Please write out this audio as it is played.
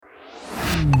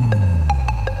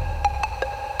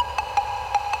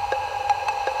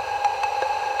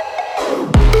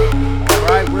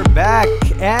Alright, we're back.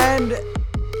 And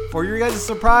for your guys'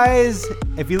 surprise,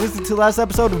 if you listened to last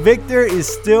episode, Victor is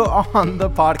still on the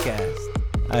podcast.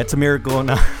 It's a miracle.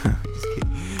 No, just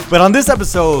kidding. But on this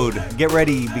episode, get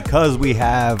ready because we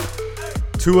have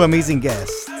two amazing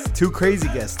guests, two crazy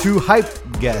guests, two hype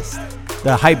guests,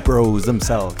 the hype bros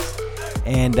themselves.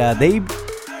 And they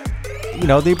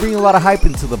bring a lot of hype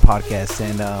into the podcast.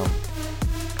 And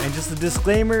just a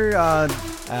disclaimer,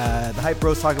 the hype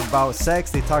bros talk about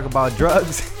sex, they talk about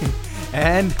drugs,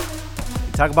 and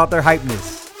they talk about their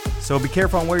hypeness. So be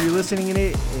careful on where you're listening in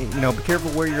it. Be careful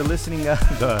where you're listening to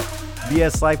the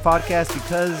BS Life podcast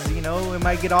because, it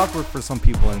might get awkward for some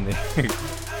people in there.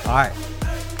 All right.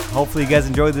 Hopefully you guys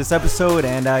enjoyed this episode.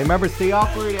 And remember, stay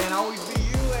awkward and always be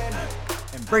you and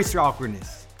embrace your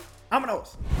awkwardness. I'm an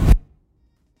host.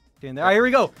 All right, here we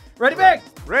go. Ready, Vic?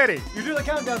 Ready. You do the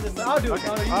countdown this time. I'll do it. Okay.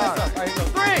 No, you messed up. All right, here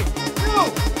we go. 3, 2,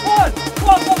 1.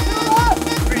 Welcome to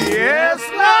the BS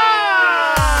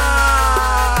Live!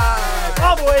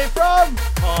 all the way from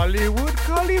Hollywood,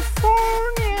 California!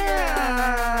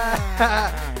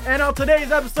 And on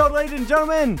today's episode, ladies and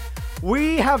gentlemen,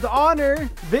 we have the honor,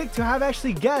 Vic, to have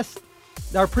actually guests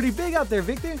that are pretty big out there,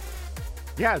 Victor.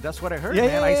 Yeah, that's what I heard, Yeah,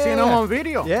 man. I seen them on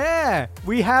video. Yeah,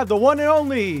 we have the one and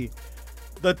only,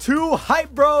 the two hype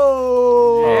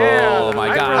bros. Yeah. Oh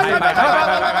my God.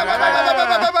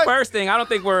 First thing, I don't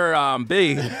think we're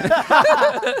big.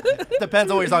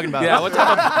 Depends on what you're talking about. Yeah, what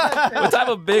type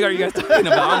of big are you guys talking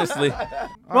about, honestly?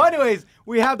 Well, anyways,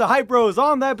 we have the hype bros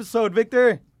on the episode,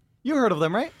 Victor. You heard of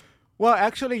them, right? Well,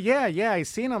 actually, yeah, I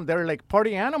seen them. They're like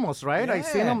party animals, right? I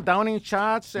seen them downing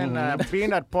shots and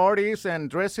being at parties and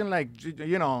dressing like,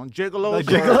 gigolos,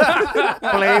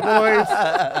 playboys.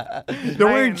 They're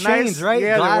wearing chains, right?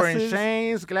 Yeah, Glasses. they're wearing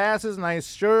chains, glasses,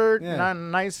 nice shirt,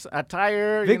 nice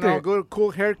attire, Victor, good,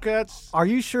 cool haircuts. Are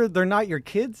you sure they're not your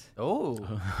kids? Oh.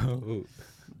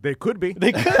 They could be.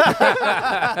 They could.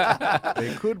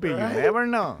 They could be. You never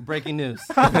know. Breaking news.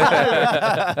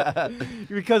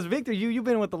 Because, Victor, you've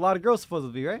been with a lot of girls,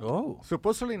 supposedly, right? Oh.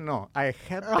 Supposedly, no. I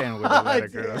have been with a lot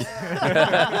of girls.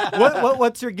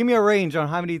 What's your, give me a range on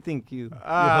how many you think you hooked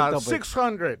up with?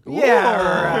 600.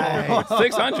 Yeah, right.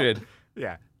 600.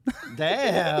 Yeah.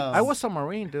 Damn. I was a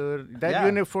Marine, dude. That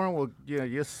uniform will, you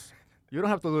don't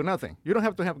have to do nothing. You don't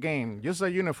have to have game. Just a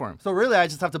uniform. So really, I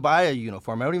just have to buy a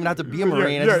uniform. I don't even have to be a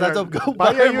Marine. I just have to go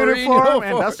buy buy a uniform,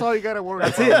 and that's all you got to worry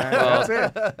about. Man. That's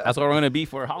it. That's what we're going to be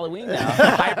for Halloween now.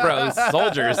 Hype bros,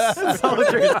 soldiers.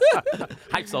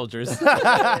 Hype soldiers. All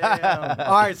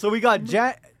right, so we got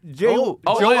Joel. Even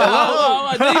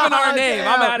our name.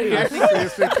 I'm out of here.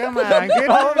 Come on, get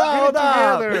it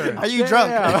together. Are you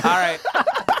drunk? All right.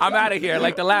 I'm out of here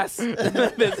like the last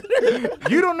visitor.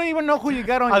 You don't even know who you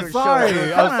got on your Sorry.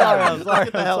 show. I'm sorry.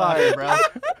 Get the hell out of here, bro.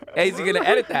 Hey, is he going to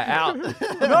edit that out?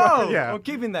 No, Yeah. I'm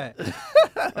keeping that.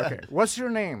 Okay, what's your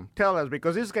name? Tell us,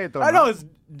 because this guy don't I know it's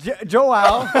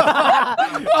Joel.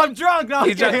 I'm drunk now.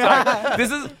 He's just sorry. This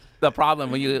is the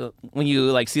problem when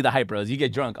you like see the hype bros. You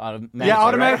get drunk automatically. Yeah,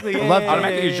 automatically. Right? Yeah,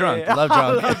 Automatically you're drunk. Yeah. Love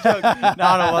drunk. Love drunk. No,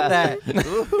 I don't want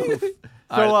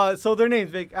that. So their names,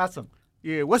 Vic. Ask them.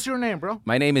 Yeah, what's your name, bro?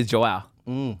 My name is Joel.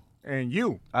 And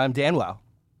you? I'm Dan Wow.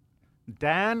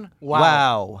 Dan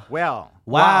Wow. Well.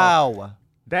 Wow.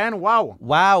 Dan Wow.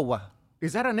 Wow.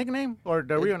 Is that a nickname or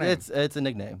the real name? It's a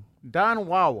nickname. Dan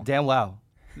Wow. Dan Wow.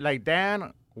 Like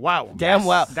Dan Wow. Damn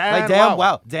wow. Dan Like damn Wow.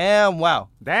 wow. Damn wow.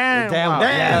 Dan Damn Wow. wow.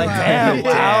 Yeah, like damn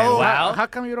wow. Wow. How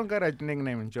come you don't got a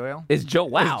nickname, Joel? It's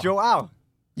Joel. It's Joel.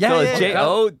 Yeah, So yeah, it's yeah.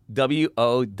 Jowow.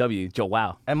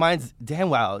 Joel. And mine's Dan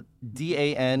Wow.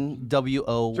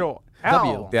 DANWO. Joel.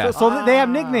 W. Yeah. So they have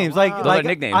nicknames. Like, Those like are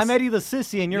nicknames. I'm Eddie the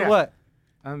Sissy, and you're Yeah. what?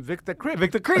 I'm Victor Crip.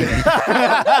 Victor Creek.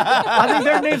 I think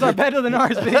their names are better than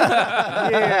ours, Vic.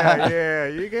 Yeah.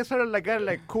 You guys sort of like got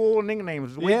like cool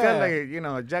nicknames. We Yeah. got like,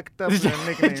 jacked up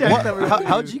nicknames.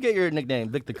 How'd you get your nickname,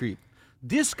 Vic the Creep?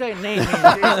 This guy named me. This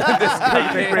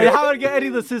guy named me. And how would I get Eddie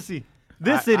the Sissy?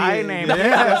 This idiot. I named him.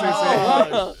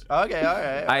 Yeah. Okay, all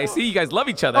right. I see you guys love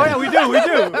each other. Oh, yeah, we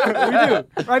do.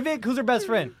 Right, Vic? Who's your best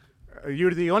friend?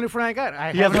 You're the only friend I got.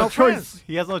 I He have has no friends. choice.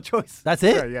 He has no choice. That's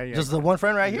it? Yeah. Just the one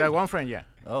friend right here? That one friend, yeah.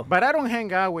 Oh. But I don't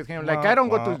hang out with him. Like, I don't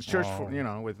go to church,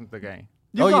 with the guy.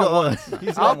 You Oh, you got don't- one.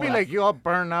 He's I'll got be one. like, you all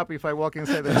burn up if I walk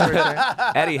inside the church.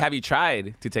 eh? Eddie, have you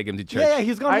tried to take him to church? Yeah,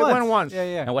 he's gone I once. went once.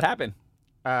 Yeah. And what happened?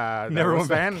 Never went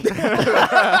back.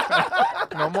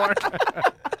 No more.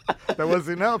 That was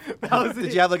enough.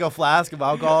 Did you have like a flask of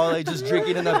alcohol, like just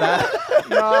drinking in the back?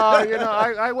 No,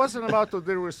 I wasn't about to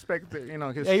disrespect, his Yeah, you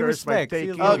church by respect.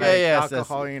 taking Okay, yes,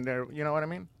 alcohol in there. You know what I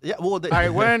mean? Yeah, well, I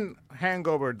went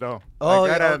hangover, though. Oh, I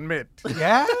gotta yeah. admit.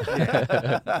 Yeah?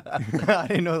 I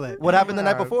didn't know that. What happened the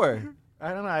night before?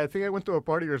 I don't know. I think I went to a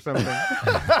party or something.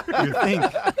 You think?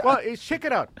 Well, check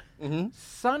it out. Mm-hmm.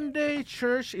 Sunday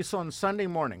church is on Sunday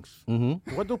mornings.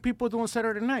 Mm-hmm. What do people do on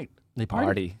Saturday night? They party.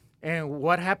 Party. And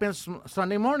what happens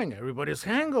Sunday morning? Everybody's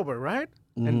hangover, right?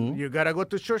 Mm-hmm. And you gotta go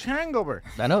to church hangover.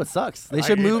 I know, it sucks. They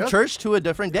should it move does. church to a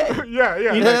different day. Yeah.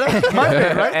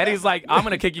 Monday, right? Eddie's like, I'm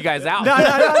gonna kick you guys out.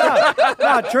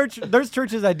 No, church. There's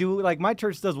churches that do, like my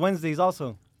church does Wednesdays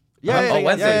also.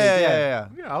 Wednesdays. Yeah.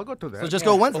 Yeah, I'll go to that. So just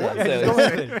go Wednesday. Wednesday. Go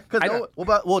Wednesday.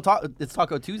 'Cause we'll talk. It's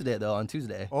Taco Tuesday though on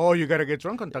Tuesday. Oh, you gotta get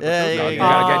drunk on Taco Yeah, Tuesday. You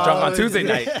gotta get drunk on Tuesday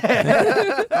night.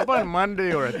 How about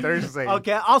Monday or a Thursday?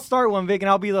 Okay, I'll start one, Vic, and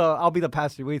I'll be the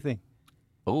pastor. What do you think?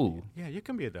 Ooh. Yeah, you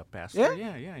can be the pastor.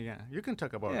 Yeah? Yeah. You can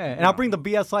talk about. Yeah, and I'll bring the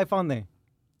BS life on there.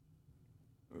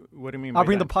 What do you mean? I'll by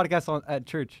bring the that? podcast on at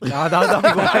church. No, that'll be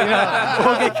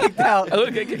we'll get kicked out.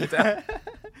 Okay, kick it out.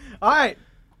 All right.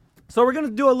 So we're gonna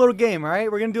do a little game, all right?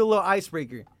 We're gonna do a little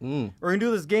icebreaker. Mm. We're gonna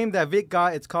do this game that Vic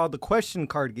got. It's called the question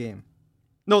card game.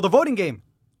 No, the voting game.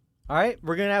 All right.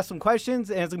 We're gonna ask some questions,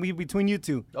 and it's gonna be between you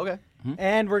two. Okay.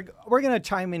 And we're gonna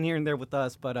chime in here and there with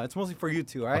us, but it's mostly for you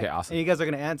two, all right? Okay, awesome. And you guys are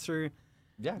gonna answer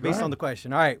Yeah. based on the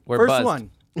question. All right. We're First buzzed.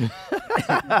 one.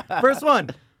 First one.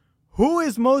 Who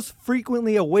is most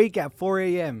frequently awake at 4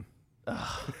 a.m.?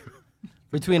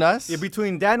 Between us. Yeah,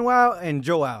 between Danwell and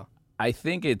Joel. I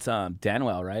think it's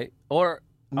Danwell, right? Or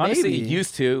honestly, Maybe.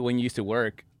 used to when you used to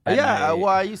work. at Yeah, night. well,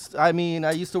 I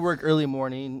used to work early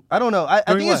morning. I don't know. I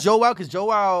Doing think it's what? Joel because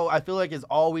Joel, I feel like is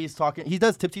always talking. He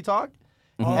does tipsy talk,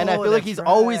 and I Oh, feel like that's he's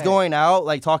always right. going out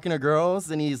like talking to girls,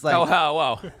 and he's like, Oh,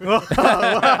 wow.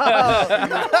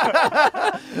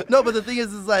 no. But the thing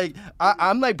is like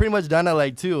I'm like pretty much done at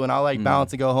like 2, and I'll like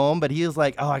bounce and go home. But he is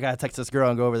like, oh, I gotta text this girl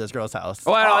and go over to this girl's house.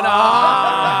 Well, no.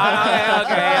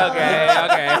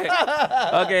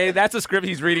 Okay, that's a script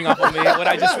he's reading off of me, what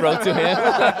I just wrote to him.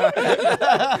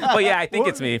 But yeah, I think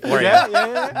it's me. For Yeah, you.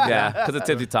 yeah. Yeah, because of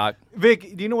tipsy talk.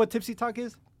 Vic, do you know what tipsy talk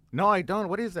is? No, I don't.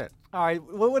 What is that? All right.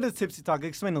 What is tipsy talk?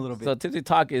 Explain a little bit. So tipsy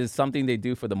talk is something they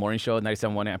do for the morning show,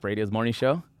 97.1 Amp Radio's morning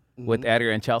show with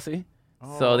Edgar and Chelsea.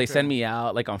 So they send me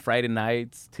out like on Friday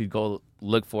nights to go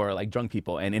look for like drunk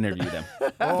people and interview them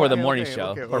for the morning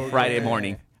show for Friday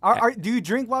morning. Do you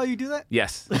drink while you do that?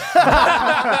 Yes. So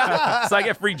I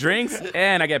get free drinks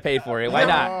and I get paid for it. Why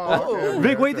not?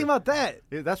 Vic, what do you think about that?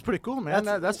 Yeah, that's pretty cool, man.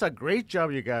 That's a great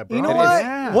job you got, bro. You know It what? is.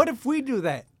 Yeah. What if we do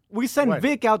that? We send What?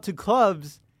 Vic out to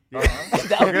clubs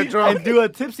Get drunk. and do a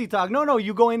tipsy talk. No,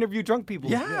 you go interview drunk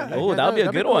people. Yeah. Oh, that would be a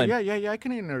that'd good cool. one. Yeah. I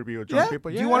can interview drunk Yeah? people.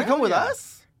 Do you want to hell come with yeah.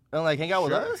 us and like hang out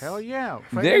with Sure. us? Hell yeah.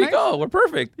 Friday There you night? go. We're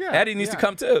perfect. Yeah, Eddie needs to yeah.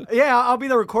 come too. Yeah, I'll be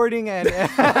the recording and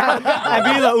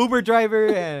I'll be the Uber driver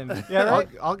and yeah, right?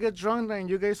 I'll get drunk and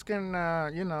you guys can,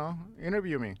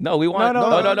 interview me. No, we want. No.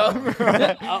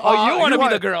 Oh, you want to be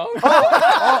the girl?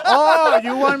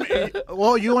 You want me?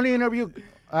 Well, you only interview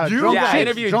drunk Yeah, I chicks,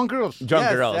 interview- drunk girls. Drunk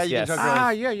Yes, girls. yeah, you get Yes. drunk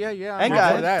girls. Yeah. And I'm up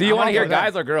for guys. that. Do you I'm want to up hear for that.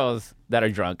 guys or girls that are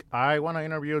drunk? I want to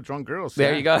interview drunk girls.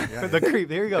 There yeah. you go. Yeah. The creep.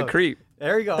 There you go. The creep.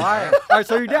 There you go. All right,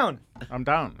 so you're down. I'm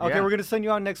down. Okay, yeah. we're gonna send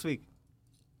you on next week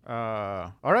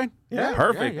All right. Yeah.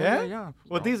 Perfect. Yeah.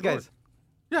 with these guys.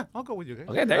 Yeah, I'll go with you guys.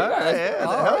 Okay, there you go.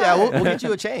 Hell yeah, we'll get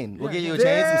you a chain. We'll get you a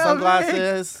chain, some Damn,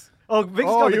 sunglasses. Oh, Vic's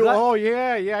got the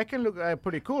Yeah. I can look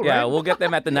pretty cool, Yeah, right? we'll get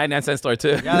them at the 99-cent store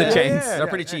too. Yeah, The chains. They're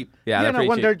pretty cheap. Yeah, they're pretty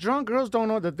when cheap. they're drunk, girls don't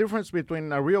know the difference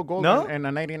between a real gold No? and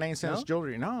a 99-cent No?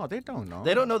 jewelry. No, they don't know.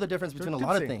 They don't know the difference between a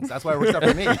lot of tipsy. things. That's why it works out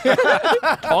for me.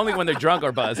 Only when they're drunk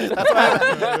or buzzed.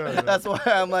 That's why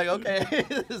I'm like, okay,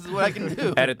 this is what I can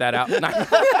do. Edit that out.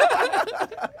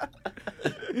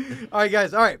 All right,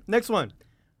 guys. All right, next one.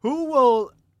 Who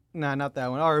will? Nah, not that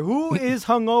one. All right, who is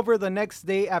hungover the next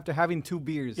day after having 2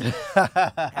 beers?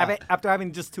 After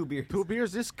having just 2 beers. 2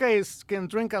 beers. This guy can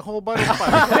drink a whole bottle of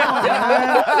Come on,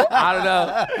 man. I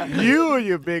don't know.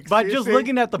 You big. By just sissy.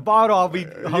 looking at the bottle, I'll be Yo,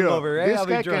 hungover, right? This I'll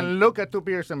be guy drunk. can look at 2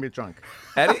 beers and be drunk.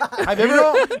 Eddie? Have You you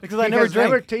know, ever? Because I he never has drank.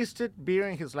 never tasted beer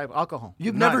in his life, alcohol.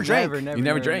 You've Not- never drank. Never, You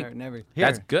never drank? Never.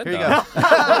 That's good Here you though.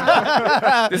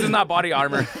 go. This is not body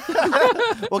armor.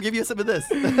 We'll give you a sip of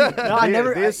this. No, I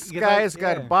never. This I- guy's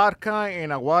yeah. got vodka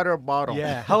in a water bottle.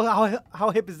 Yeah. How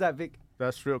hip is that, Vic?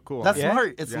 That's real cool. That's Yeah?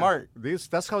 smart. It's Yeah. smart.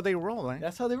 That's how they roll, eh?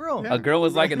 That's how they roll. A girl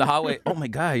was like in the hallway, "Oh my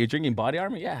god, you're drinking body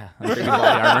armor?" Yeah, I'm drinking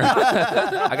body armor.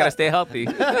 I gotta stay healthy.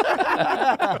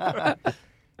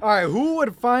 All right, who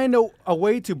would find a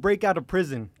way to break out of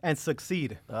prison and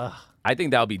succeed? I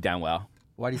think that would be Danwell.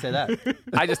 Why do you say that?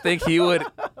 I just think he would.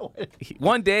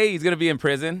 One day he's gonna be in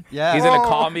prison. Yeah. He's gonna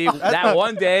call me. That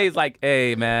one day he's like,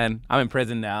 "Hey man, I'm in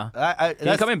prison now. Can you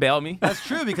That's, come and bail me?" that's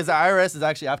true because the IRS is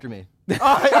actually after me.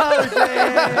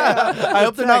 I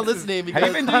hope they're not listening. Because Have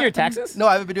you been doing your taxes? No,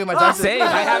 I haven't been doing my taxes. Same.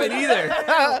 I haven't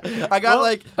either. I got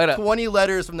Wait up. 20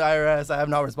 letters from the IRS. I have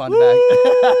not responded back.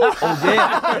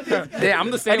 Yeah,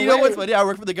 I'm the same And you way. know what's funny? I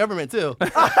work for the government too. They're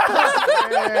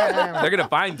gonna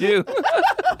find you.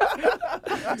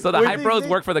 So the hype bros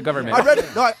work for the government. I read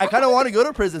it. No, I kind of want to go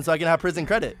to prison so I can have prison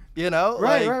credit. You know?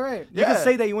 Right. You can Yeah.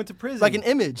 say that you went to prison. Like an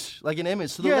image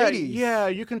to the ladies. Yeah,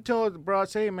 you can tell the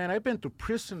broads, hey, man, I've been to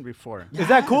prison before. Is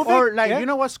that cool? Or Vic? like, Yeah? you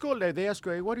know what school? Like, they ask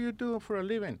you, hey, what do you do for a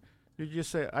living? You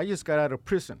just say, I just got out of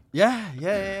prison.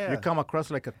 Yeah. You come across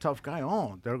like a tough guy.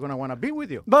 Oh, they're going to want to be with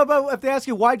you. But if they ask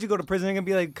you why'd you go to prison, they're gonna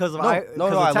be like because of I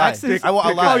lie. taxes. I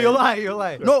lie. Oh, you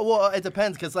lie. No, well, it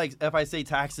depends because like if I say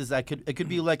taxes, it could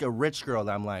be like a rich girl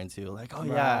that I'm lying to. Like, oh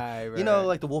yeah, Right, you know, right.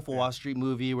 like the Wolf of Wall Street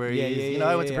movie where Yeah, he's, yeah, you know,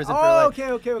 I went to yeah. prison Oh, for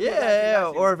like, okay.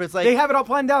 yeah. Or if it's like They have it all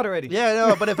planned out already. yeah,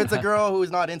 no, but if it's a girl who's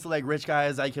not into like rich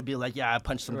guys, I could be like, yeah, I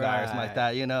punched some guy or something like Right.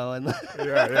 that, you know. And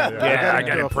Yeah, I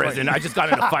got in prison. I just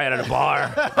got in a fight at a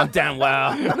bar. I'm damn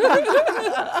well.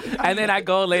 And then I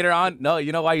go later on. No,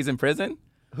 you know why he's in prison?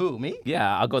 who, me?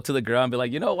 Yeah, I'll go to the girl and be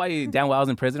like, you know why he damn well is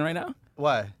in prison right now?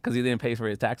 Why? Because he didn't pay for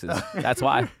his taxes. That's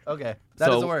why. Okay, that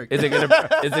So doesn't work. Is it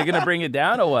gonna bring it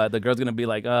down or what? The girl's gonna be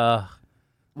like, I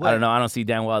don't know. I don't see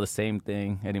damn well the same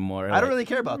thing anymore. I don't really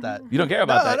care about that. You don't care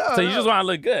about that. No, So you no. just want to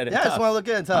look good. Yeah, I just want to look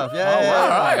good and tough. Yeah. Oh, yeah, all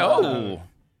yeah. right. Oh.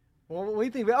 Well, what do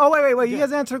you think? Oh, wait. You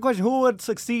guys answer the question. Who would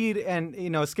succeed and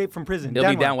escape from prison? It'll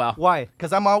be Danwell. Why?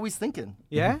 Because I'm always thinking.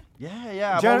 Yeah.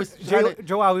 Yeah. I'm always trying to.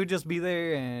 Joel would just be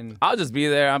there and. I'll just be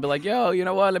there. I'll be like, yo, you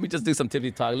know what? Let me just do some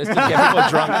tippy talk. Let's just get people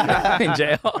drunk in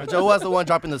jail. Joe was the one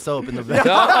dropping the soap in the bed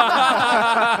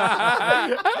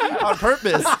on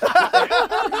purpose.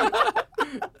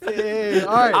 Hey,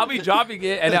 all right. I'll be dropping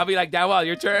it, and I'll be like, Danwell,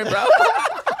 your turn, bro.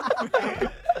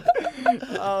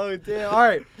 Oh damn! All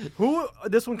right,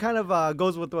 This one kind of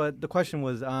goes with what the question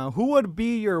was. Who would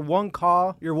be your one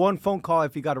phone call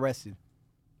if you got arrested?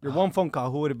 Your one phone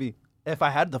call. Who would it be? If I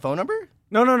had the phone number,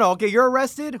 No. Okay, you're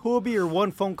arrested. Who would be your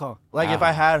one phone call? like if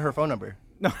I had her phone number.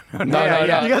 No. You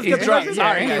guys He's get drunk. arrested?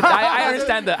 Sorry, Yeah. guys. I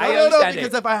understand that. I No, understand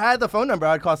because it. if I had the phone number,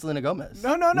 I'd call Selena Gomez.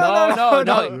 No. No.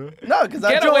 No, because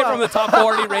Get away from the top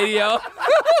 40 radio.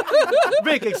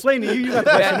 Vic, explain to you. You got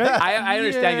the question, right? I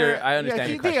understand your. I understand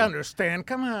Yeah, your they question. understand.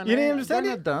 Come on. You didn't man. understand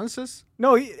They're it? not dunces.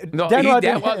 No, No, he Danwell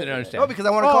damn well didn't understand. No, because I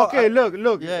want to Oh, call. okay,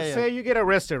 look. Yeah. Say you get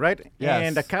arrested, right? Yes.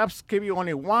 And the cops give you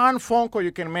only one phone call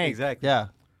you can make. exactly. Yeah.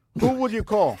 Who would you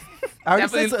call? I already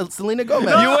said Definitely- Selena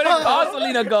Gomez. You wouldn't call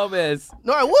Selena Gomez.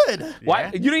 No, I would.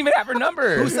 Why? You don't even have her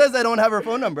number. Who says I don't have her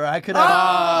phone number? I could have.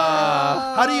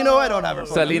 How do you know I don't have her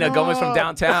phone Selena number? Gomez from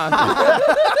downtown.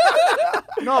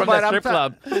 No, From the strip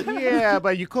club. Yeah,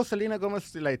 but you call Selena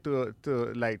Gomez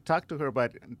to talk to her,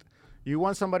 but you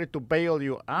want somebody to bail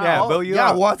you out. Yeah, bail you Yeah, I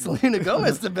out. want Selena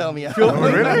Gomez to bail me out.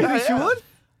 Really? She would?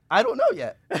 I don't know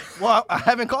yet. Well, I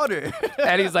haven't called her.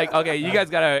 And he's like, okay, you guys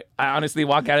gotta honestly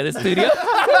walk out of this studio.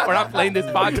 We're not playing this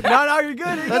podcast. No, you're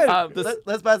good. You're good.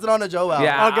 Let's pass it on to Joel.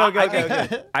 Yeah,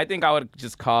 Okay. I think I would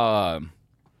just call.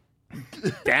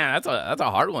 Damn, that's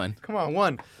a hard one. Come on,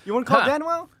 one. You want to call Huh.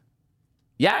 Danwell?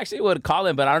 Yeah, I actually would call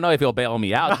him, but I don't know if he'll bail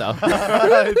me out though.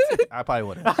 I probably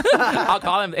wouldn't. I'll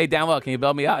call him. Hey, Danwell, can you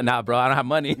bail me out? Nah, bro, I don't have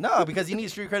money. No, because you need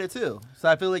street credit too. So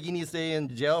I feel like you need to stay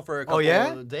in jail for a couple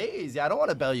of days. Yeah, I don't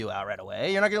want to bail you out right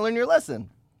away. You're not gonna learn your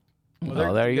lesson.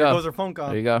 Well, there you There go. goes her phone call.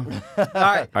 There you go. All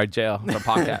right. Our jail, the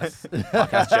podcast,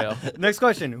 podcast jail. Next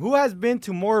question. Who has been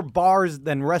to more bars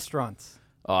than restaurants?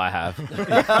 Oh, I have.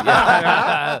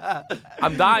 Yeah.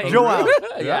 I'm dying. Joel.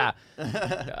 Yeah.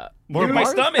 More Even my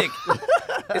bars? stomach.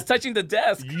 It's touching the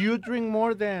desk. You drink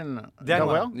more than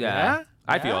Danwell. Danwell? Yeah.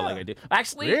 I feel like I do.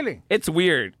 Actually, Really? it's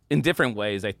weird in different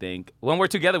ways, I think. When we're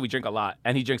together, we drink a lot,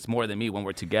 and he drinks more than me when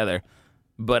we're together.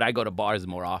 But I go to bars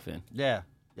more often. Yeah.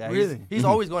 Really? He's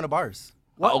always going to bars.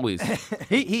 Always.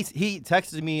 He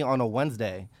texted me on a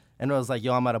Wednesday and it was like,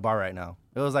 yo, I'm at a bar right now.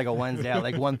 It was like a Wednesday at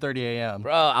like 1:30 a.m.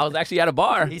 Bro, I was actually at a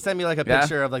bar. He sent me like a Yeah.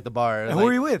 picture of like the bar. It was And who are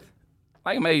like, you with?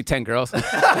 Like maybe 10 girls.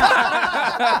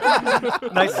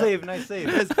 Nice save.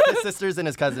 his sisters and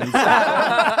his cousins.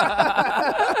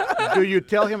 Do you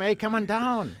tell him, hey, come on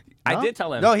down? I did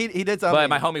tell him. No, he did tell But me.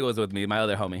 my homie was with me, my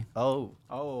other homie. Oh.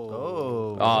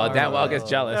 Oh, that well gets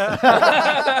jealous.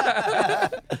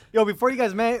 Yo, before you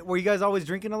guys met, were you guys always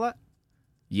drinking a lot?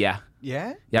 Yeah.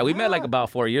 Yeah. Yeah, we met like about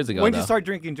 4 years ago. When did though. you start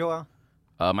drinking, Joel?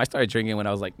 I started drinking when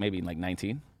I was like maybe like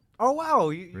 19. Oh wow,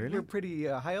 you're pretty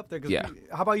high up there. 'Cause Yeah.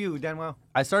 How about you, Danwell?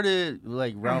 I started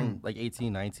like around like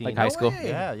 18, 19. Like high school. way.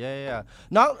 Yeah.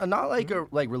 Not like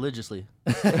like religiously.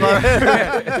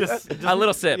 just A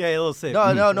little sip. Yeah, a little sip.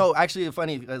 No. Actually,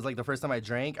 funny. It's like the first time I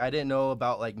drank, I didn't know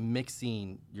about like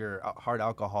mixing your hard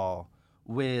alcohol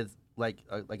with like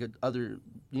a other,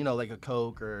 like a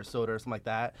Coke or a soda or something like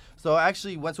that. So I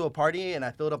actually went to a party and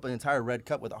I filled up an entire red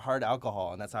cup with a hard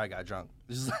alcohol, and that's how I got drunk.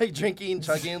 Just like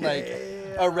chugging like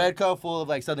a red cup full of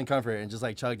like Southern Comfort and just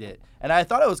like chugged it. And I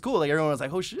thought it was cool. Like everyone was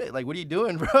like, "Oh shit! Like what are you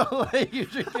doing, bro? Like you're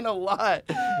drinking a lot."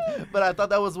 But I thought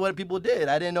that was what people did.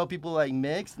 I didn't know people like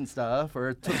mixed and stuff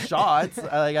or took shots.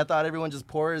 I thought everyone just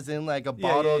pours in like a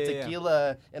bottle of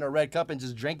tequila in a red cup and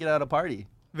just drank it at a party.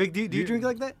 Vic, do you drink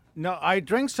like that? No, I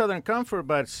drink Southern Comfort,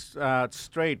 but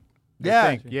straight. Yeah.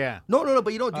 I think. Yeah. No,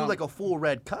 but you don't do like a full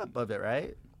red cup of it,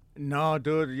 right? No,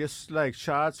 dude, just like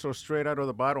shots or straight out of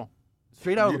the bottle.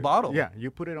 Straight out of the bottle. Yeah,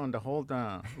 you put it on the whole.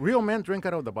 Real men drink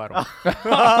out of the bottle.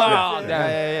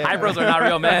 Yeah. Eyebrows are not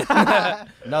real men.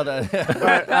 No, that.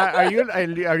 But,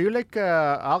 are you like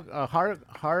a hard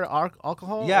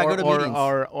alcohol? Yeah, I go to meetings.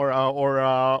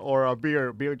 Or a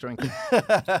beer drinking.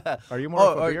 Are you more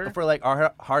of a beer? For like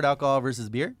hard alcohol versus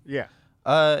beer? Yeah.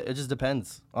 It just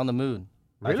depends on the mood.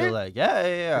 Really? I feel like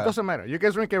yeah. It doesn't matter. You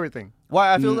guys drink everything.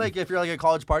 Why? I feel like if you're like a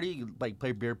college party, you like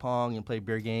play beer pong and play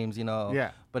beer games,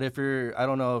 Yeah. But if I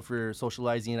don't know if you're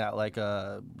socializing at like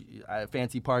a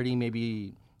fancy party,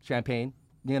 maybe champagne,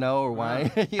 or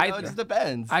wine. It just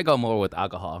depends. I go more with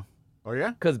alcohol. Oh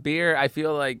yeah. Because beer, I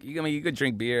feel like you could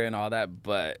drink beer and all that,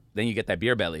 but then you get that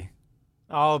beer belly.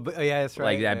 Oh, but, yeah, that's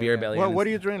right. Like that beer belly. Well, what do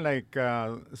you drink? Like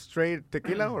straight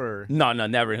tequila or? No,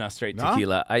 never. Not straight No?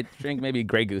 tequila. I drink maybe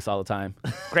Grey Goose all the time.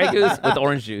 Grey Goose with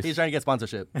orange juice. He's trying to get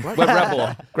sponsorship. With Red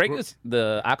Bull. Grey Goose,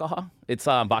 the alcohol, it's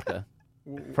vodka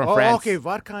from Oh, France. okay,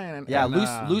 vodka and Yeah,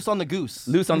 and, loose on the goose.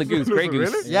 Loose on the goose, Grey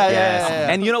Goose. Really? Yeah.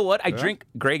 And you know what? I drink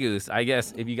Grey Goose. I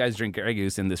guess if you guys drink Grey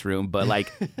Goose in this room, but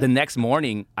like the next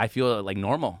morning, I feel like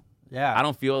normal. Yeah. I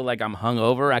don't feel like I'm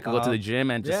hungover. I could go to the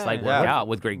gym and just work out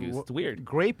with Grey Goose. It's weird.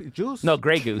 grape juice. No,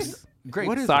 Grey Goose. Great.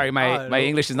 What is Sorry, my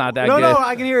English is not that No, good. no,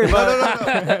 I can hear it.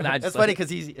 But No. Nah, It's just funny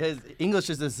because his English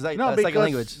is his second No, because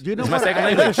language. you know It's my what? second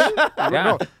language. Yeah.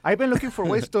 No, I've been looking for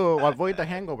ways to avoid the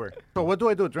hangover. So what do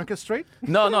I do? Drink it straight?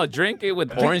 No, drink it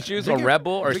with orange juice or Red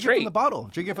Bull or Drink it straight. from the bottle.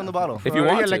 Drink it from the bottle. If you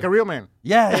want yeah, to. like a real man.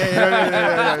 Yeah.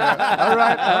 All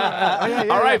right.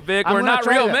 All right, Vic, I'm we're gonna not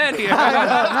try real that. men here.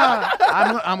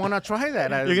 I'm gonna try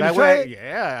that. You're gonna That try way-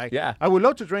 it? Yeah. I would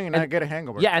love to drink and not get a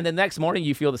hangover. Yeah, and the next morning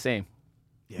you feel the same.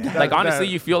 yeah. Like honestly,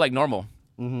 you feel like normal.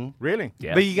 Really?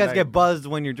 Yeah. But you guys get buzzed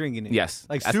when you're drinking it. Yes.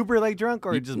 Like That's- super like drunk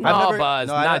or just No, buzzed? buzz,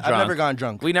 No, not I've drunk. never gone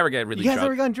drunk. We never get really You guys drunk.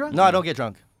 ever gone drunk? No, I don't get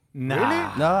drunk.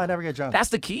 Nah. No, I never get drunk. That's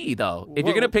the key, though. If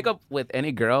you're gonna pick up with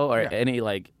any girl or any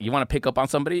you want to pick up on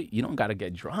somebody, you don't gotta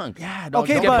get drunk. Yeah, don't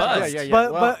Okay, get but, buzzed. Yeah.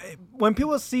 but Well- but when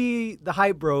people see the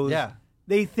hype bros, Yeah.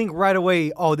 they think right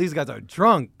away, oh, these guys are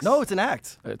drunks. No, it's an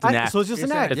act. It's an act. So it's just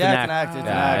an act. It's Yeah, an it's an act. act. It's an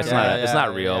Yeah, act. it's not. Yeah, It's not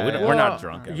yeah, real. yeah, We're Well, not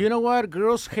drunk. You know what?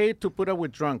 Girls hate to put up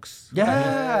with drunks.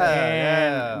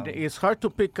 Yeah. And it's hard to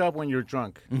pick up when you're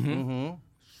drunk. Mm-hmm.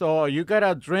 So you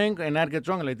gotta drink and not get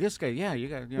drunk like this guy. Yeah, you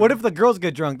got. What if the girls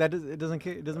get drunk? It doesn't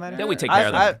matter. Then we take care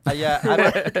of them.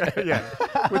 yeah,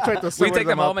 we try to. We sober take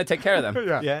them up. home and take care of them.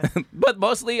 Yeah. Yeah. But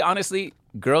mostly, honestly,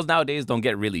 girls nowadays don't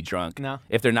get really drunk. No.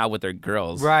 If they're not with their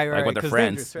girls. Right, Like with their 'cause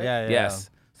friends. dangerous, right? Yeah.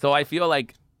 Yes. So I feel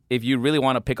like if you really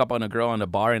want to pick up on a girl in a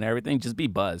bar and everything, just be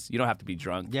buzzed. You don't have to be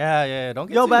drunk. Yeah. Don't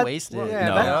get Yo, too but- wasted. well, yeah,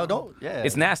 no, but- don't. Yeah.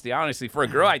 It's nasty, honestly. For a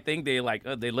girl, I think they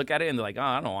they look at it and they're like, oh,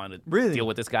 I don't want to Really? deal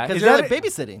with this guy. because Is they're that like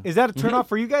babysitting. Is that a turn off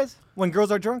for you guys when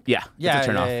girls are drunk? Yeah. Yeah, It's a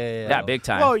turn yeah, off. yeah, yeah. Big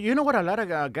time. Well, you know what? A lot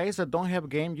of guys that don't have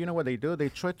game, you know what they do? They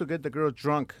try to get the girl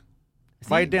drunk.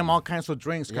 Buy them all kinds of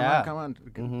drinks. Come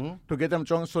on. To get them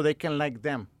drunk so they can like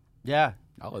them. Yeah.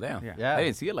 oh, damn. Yeah. I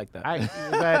didn't see it like that.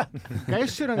 But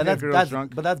guys shouldn't And get girls that's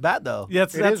drunk. but that's bad though. Yeah,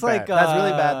 It that's is like bad. That's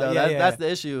really bad though. Yeah, That's the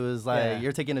issue. Is like Yeah.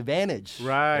 you're taking advantage.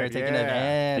 Right, You're taking yeah.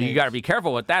 advantage. You got to be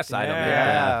careful with that side of it.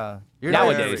 Yeah. You're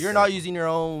Nowadays. not, you're not using your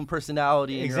own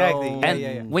personality. And Exactly. Your own, And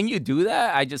yeah. when you do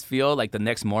that, I just feel like the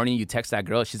next morning you text that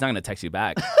girl, she's not going to text you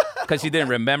back because she didn't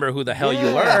remember who the hell you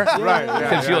were. Right, yeah,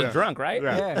 Because she yeah, was yeah. drunk, right?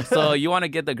 Yeah. So you want to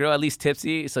get the girl at least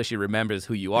tipsy so she remembers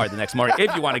who you are the next morning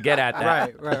if you want to get at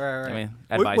that. Right. I mean,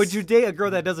 Would- advice. Would you date a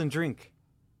girl that doesn't drink?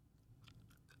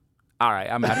 All right,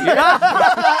 I'm out of here.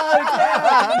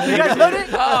 You guys heard it?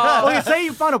 Oh. Okay, say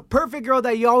you found a perfect girl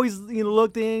that you always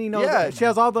looked in. Yeah. She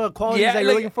has all the qualities Yeah, that you're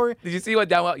like- looking for. Did you see what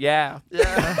down? Yeah. You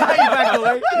back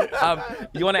away.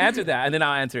 You want to answer that, and then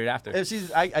I'll answer it after. If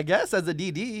she's, I guess, as a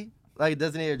DD, like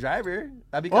designated driver,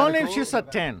 that'd be kinda Only cool. if she's a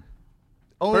 10.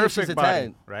 Only if she's Perfect a body,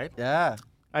 10. right? Yeah.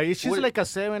 If she's What- like a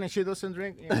 7 and she doesn't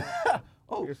drink,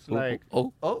 it's like.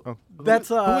 Oh, Oh, That's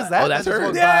who was that? Oh, that's That just her.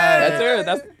 walked Yeah. by. that's her.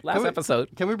 That's last episode.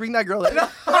 Can we bring that girl in?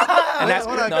 And that's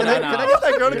Hold on, no, can no, I get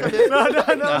that girl to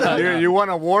come in? You want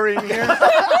a war in here?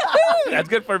 That's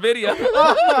good for video.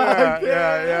 yeah.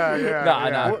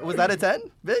 Nah. Was that a 10,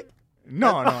 Vic?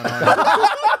 No.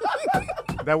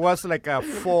 That was like a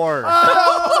 4.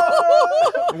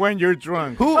 When you're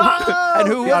drunk. Who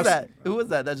was Yes. that? Who was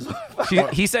that? That just.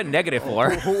 He said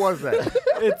 -4. Who was that?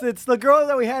 It's the girl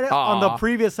that we had on the Aw.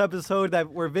 previous episode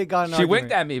where Vic got an She argument.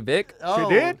 winked at me, Vic. Oh.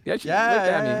 did? Yeah, she Yeah, winked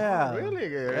at me. Yeah. Really?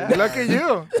 Look at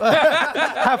you.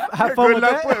 Have fun with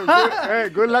that.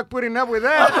 Good luck putting up with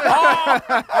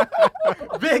that.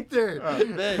 Victor,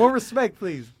 Vic. more respect,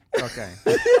 please. Okay.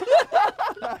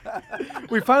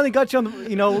 We finally got you on the,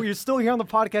 you're still here on the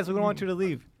podcast. We don't want you to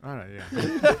leave. All right,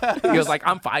 yeah. He was like,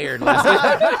 I'm fired.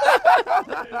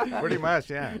 Pretty much,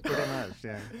 yeah.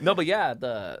 No, but yeah,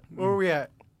 the Where were we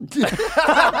at?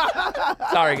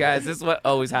 sorry guys, this is what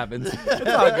always happens.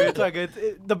 It's all good. It's all good.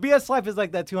 The BS life is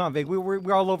like that too, huh, Vic?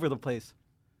 We're all over the place.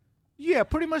 Yeah,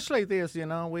 pretty much like this, We We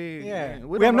have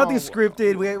don't nothing know-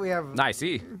 scripted. We have. Nice,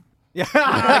 see. Yeah,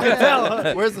 I can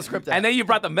tell. Where's the script at? And then you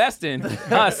brought the mess in.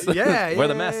 Us. Yeah, We're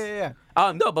the mess. Yeah.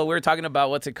 No, but we were talking about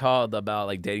what's it called about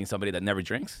like dating somebody that never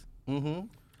drinks. Mm-hmm.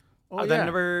 Oh, that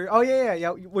never. Oh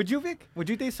yeah. Would you, Vic? Would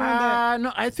you date someone that?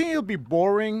 No, I think it'll be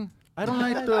boring. I don't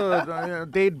like to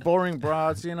date boring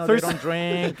broads. They First- don't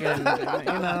drink and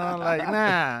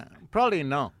nah. Probably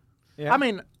no. Yeah. I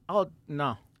mean,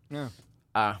 no. What You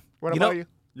about know- you?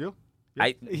 You?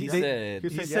 He said He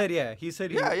He said said yeah. He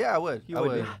said Yeah, I would. You I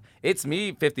would would. do. it's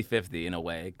me 50-50 in a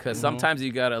way, because sometimes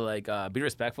you gotta like be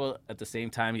respectful at the same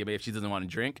time. Yeah, if she doesn't want to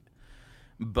drink,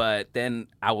 but then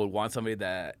I would want somebody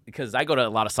that, because I go to a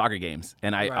lot of soccer games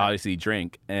and I Right. obviously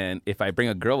drink, and if I bring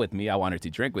a girl with me, I want her to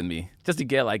drink with me just to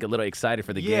get like a little excited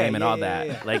for the Yeah, game and yeah, all yeah, that.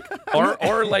 yeah. Like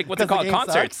or like what's it 'Cause the called, game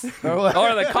concerts, sucks? Or what?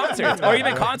 or like concerts, or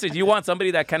even concerts. You want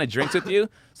somebody that kind of drinks with you,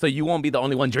 so you won't be the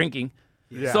only one drinking.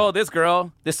 Yeah. So this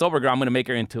sober girl, I'm gonna make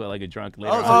her into like a drunk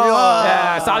later. Oh, on. so you are.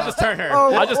 Yeah, so I'll just turn her.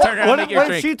 Oh, I'll just turn her and What make if, her what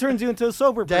if drink. she turns you into a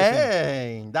sober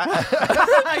person? Dang.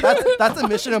 That's a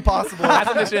mission impossible. That's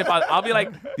a mission impossible. I'll be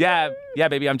like, yeah,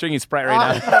 baby, I'm drinking Sprite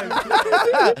right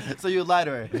now. So you lied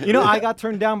to her. I got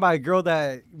turned down by a girl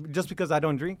that just because I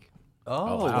don't drink.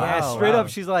 Oh, wow. Yeah, straight up,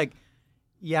 she's like,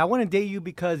 "Yeah, I want to date you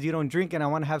because you don't drink, and I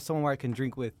want to have someone where I can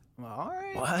drink with." I'm like, all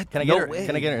right. What? Can I No get her? way.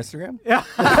 Can I get her Instagram?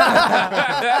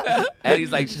 And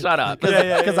he's like, shut up.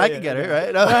 Because I can get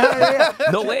her,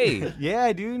 right? No way.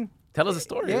 Yeah, dude. Tell us a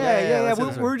story. Yeah. let's We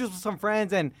listen. were just with some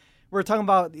friends, and we were talking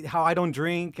about how I don't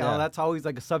drink. How Yeah. that's always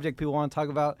like a subject people want to talk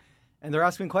about, and they're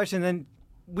asking questions, and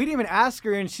we didn't even ask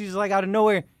her, and she's like out of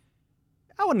nowhere,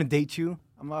 "I want to date you."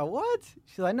 I'm like, "What?"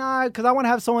 She's like, "Nah, because I want to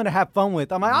have someone to have fun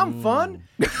with." I'm like, "I'm fun."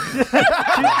 She's like,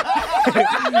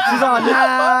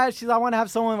 "Nah." She's like, "I want to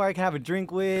have someone where I can have a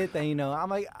drink with," and I'm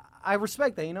like, I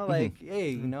respect that, like,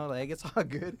 hey, like it's all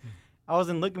good. I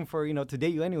wasn't looking for, to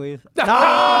date you anyways. No,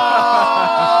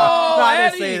 I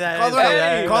didn't say that. I Call didn't her say out.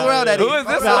 that. Call her out, Eddie. Who is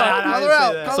this Call her one? out. Call her I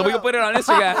out. didn't say Call So her we can out. put it on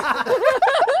Instagram.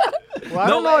 Well, I No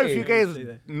don't know way. if you I didn't say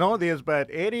guys that. know this, but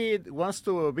Eddie wants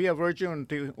to be a virgin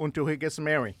until he gets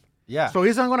married. Yeah. So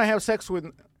he's not going to have sex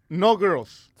with no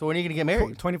girls. So when are you gonna get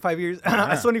married? 25 years.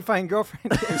 I still need to find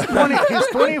girlfriend. He's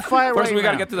 25 First, right we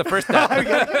got to now. get to the first step.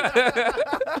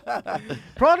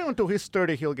 Probably until he's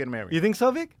 30, he'll get married. You think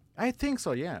so, Vic? I think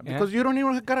so, yeah. Because you don't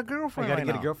even got a I girlfriend gotta right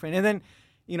get now. a girlfriend, and then,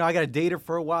 I gotta date her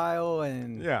for a while,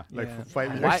 and Yeah, for 5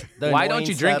 years. Why, The why don't annoying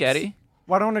you drink, steps. Eddie?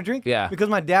 Why don't I drink? Yeah. Because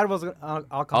my dad was an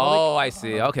alcoholic. Oh, I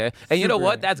see. Okay. And you know Super.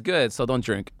 what? That's good. So don't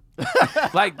drink.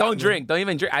 Like, don't drink. Don't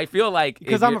even drink. I feel like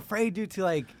Because if I'm you're- afraid, dude, to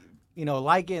like it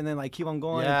and then like keep on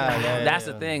going. Yeah. That's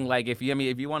the thing. Like, if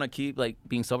you want to keep like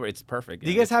being sober, it's perfect.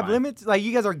 Do you guys It's have fine. limits? Like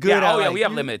you guys are good. Yeah, at, oh, yeah, like, we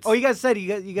have limits. Oh, you guys said you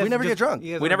guys. We never get drunk.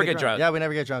 you guys We don't never get drunk. Yeah, we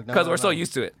never get drunk. No, Because no, we're so no.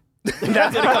 used to it.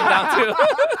 That's what it comes down to.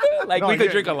 Like, No, we could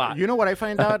yeah, drink a lot. You know what I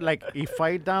find out? Like, if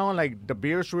I down like the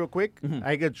beers real quick,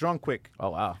 I get drunk quick.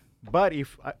 Oh, wow. But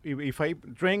if I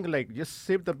drink like just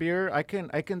sip the beer, I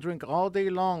can drink all day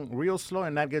long, real slow,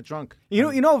 and not get drunk.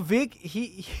 You know, Vic.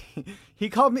 He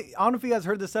called me. I don't know if you guys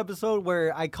heard this episode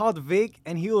where I called Vic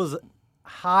and he was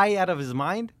high out of his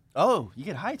mind. Oh, you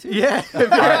get high too. Yeah. All right,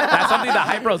 that's something that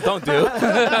hype bros don't do. You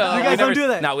guys don't do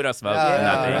that? No, we don't smoke. Yeah,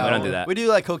 Nothing. no, We don't do that. We do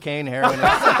like cocaine, heroin.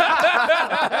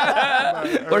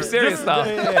 We're serious stuff.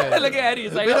 yeah. Look at Eddie.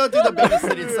 He's like, we don't do the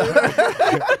babysitting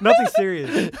stuff. Nothing serious.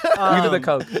 we do the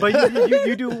coke. But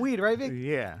you do weed, right, Vic?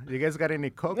 Yeah. You guys got any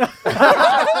coke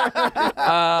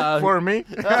Uh, for me?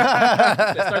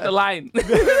 let's start the line.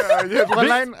 Just one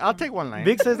line. I'll take one line.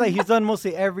 Vic says that he's done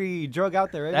mostly every drug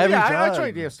out there, right? Every yeah, I drug.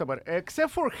 tried this stuff, but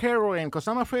except for heroin, because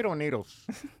I'm afraid of needles.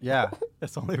 Yeah,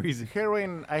 That's the only reason.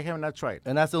 Heroin, I have not tried.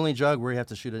 and that's the only drug where you have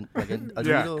to shoot a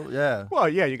Yeah. needle. Yeah. Well,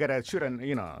 yeah, you gotta shoot and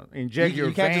inject You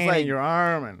your can't just, vein like, in your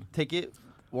arm and. Take it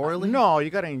orally. No, you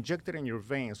gotta inject it in your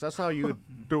veins. That's how you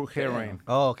do heroin.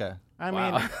 Oh, okay. I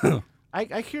Wow. mean,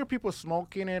 I hear people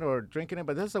smoking it or drinking it,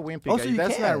 but that's a wimpy. Oh, so you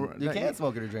that's can. Not, You can't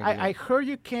smoke it or drink it. I heard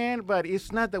you can, but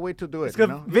it's not the way to do it. Because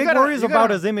Vic worries about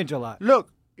his image a lot. Look,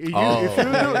 if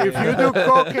you do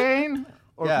cocaine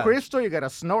or Yeah. crystal, you gotta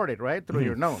snort it right through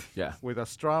your nose. Yeah. With a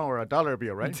straw or a dollar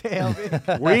bill, right? Damn, Vic.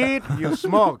 Weed, you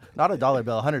smoke. Not a $1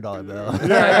 bill, $100 bill.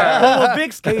 Well, with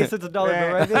Vic's case, it's a dollar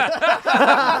bill, right, Vic?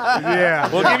 Yeah.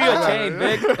 We'll give you a chain,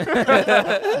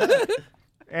 Vic.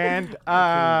 And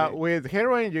with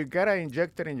heroin, you gotta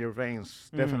inject it in your veins.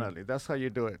 Definitely, that's how you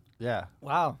do it. Yeah.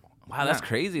 Wow. Wow, that's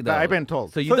crazy though. I've been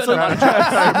told. So you've done a lot of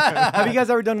Have you guys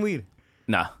ever done weed?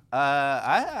 No.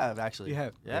 I have actually. You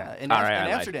have? Yeah. In, All right, in I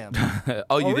lied. Amsterdam.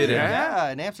 Oh, you did it.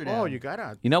 Yeah, in Amsterdam. Oh, you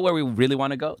gotta. You know where we really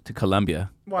want to go? To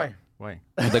Colombia. Why? Why?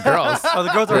 The girls. Oh,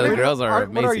 the girls are the pretty? girls are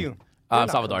What are amazing. you? I'm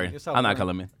not Salvadorian. Colombian. You're I'm not Salvadorian.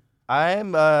 Colombian.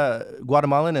 I'm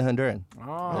Guatemalan and Honduran.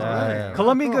 Oh, Yeah.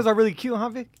 Colombian girls are really cute, huh,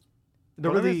 Vic? They're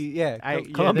really, yeah.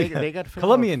 Colombian. They got filled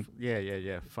Colombian. Of,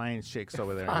 yeah. Fine chicks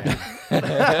over there.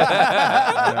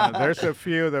 Yeah. There's a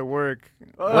few that work.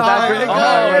 Oh,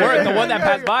 word, the one that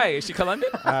passed by. Is she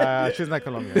Colombian? She's not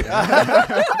Colombian.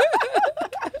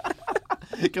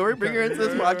 Can we bring her into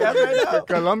this podcast right now?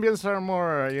 Colombians are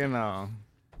more,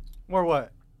 More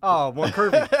what? Oh, more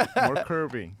curvy. more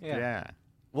curvy. Yeah. Yeah.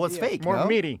 Well, it's fake. More no?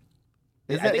 meaty.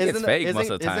 I think it's fake most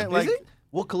of the time. Isn't, like, Is it?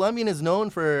 Well, Colombian is known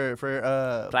for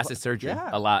Plastic surgery. Yeah.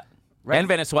 A lot. Right. And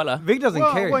Venezuela. Vic doesn't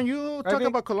Well, care. when you talk Vic?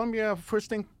 about Colombia, first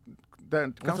thing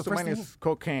that comes the to first mind thing? is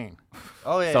cocaine.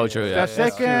 Oh yeah. So yeah, true, yeah, yeah. The Yeah.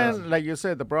 second, like you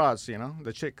said, the broads,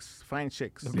 the chicks, fine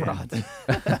chicks. Yeah.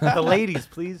 The ladies,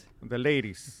 please. The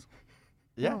ladies.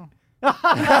 Yeah.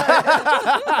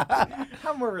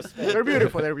 Have more respect. They're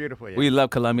beautiful. They're beautiful. Yeah. We love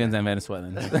Colombians and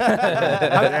Venezuelans.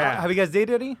 Yeah. Have you guys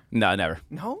dated any? No, never.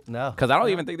 No. No. Because I don't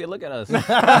even think they look at us.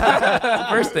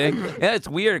 First thing. Yeah, it's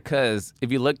weird because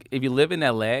if you live in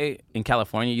LA, in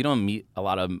California, you don't meet a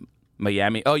lot of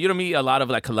Miami. Oh, you don't meet a lot of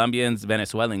like Colombians,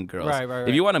 Venezuelan girls. Right.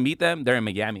 If you want to meet them, they're in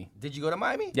Miami. Did you go to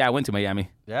Miami? Yeah, I went to Miami.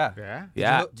 Yeah. Yeah.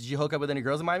 Yeah. Did you hook up with any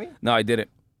girls in Miami? No, I didn't.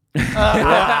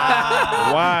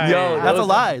 Why? Yo, That's a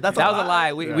lie. That was a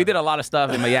lie. We did a lot of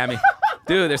stuff in Miami.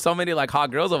 Dude, there's so many like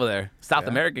hot girls over there. South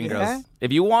American girls. Yeah?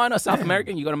 If you want a South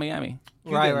American, you go to Miami.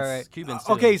 Right. Cubans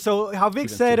too. Okay, so how Vic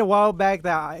Cubans said too. a while back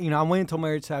that I'm waiting until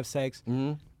marriage to have sex.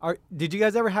 Mhm. Did you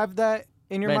guys ever have that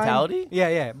in your Mentality? mind?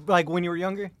 Yeah. Like when you were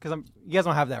younger, because you guys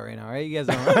don't have that right now, right? You guys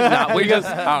don't. No,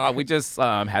 we just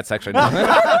had sex right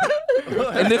now.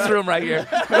 In this room right here.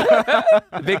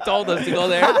 Vic told us to go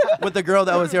there. With the girl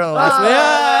that was here on the last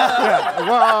one.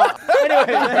 Well,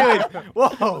 anyways,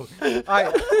 whoa. All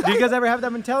right, do you guys ever have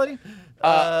that mentality?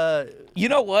 You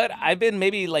know what? I've been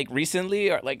maybe like recently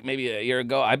or like maybe a year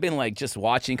ago, I've been like just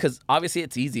watching because obviously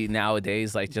it's easy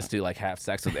nowadays, like just to like have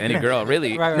sex with any girl,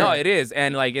 really. Right. No, it is.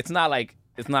 And like it's not like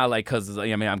because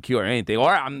I'm cute or anything.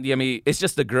 Or it's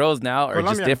just the girls now are just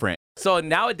Colombian. different. So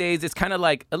nowadays it's kind of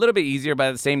like a little bit easier, but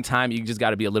at the same time you just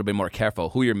got to be a little bit more careful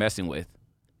who you're messing with.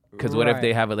 Because what if Right.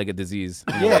 they have like a disease?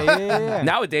 Yeah.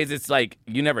 Nowadays it's like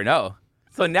you never know.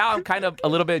 So now I'm kind of a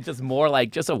little bit just more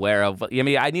like just aware of. I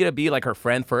mean, I need to be like her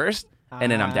friend first, and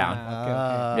then I'm down.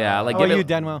 Okay. Yeah, like How about give you, it-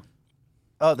 Denwell?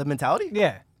 Oh, the mentality?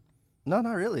 Yeah. No,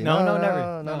 not really. No, never.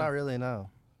 No, No. not really. No.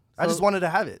 I just wanted to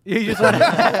have it. You just want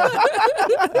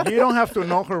You don't have to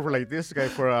know her like this guy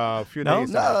for a few No?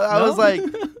 days. No, I was like,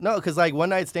 no, because like one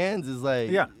night stands is like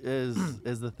Yeah.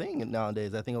 is the thing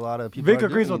nowadays. I think a lot of people Vic are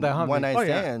agrees doing with that, huh, one Vic? night Oh,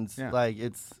 yeah. stands. Yeah. Like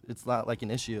it's not like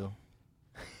an issue.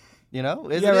 You know,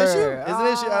 is Yeah, it an right, issue? right. Is it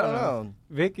an issue? I don't know.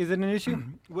 Vic, is it an issue?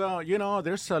 Well,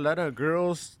 there's a lot of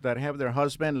girls that have their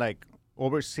husband like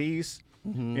overseas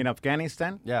in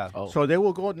Afghanistan. Yeah, Oh. So they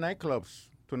will go to nightclubs,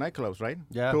 right?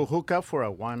 Yeah. To hook up for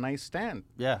a one-night stand.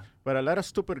 yeah. But a lot of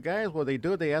stupid guys, what they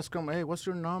do, they ask them, hey, what's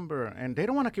your number? And they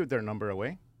don't want to give their number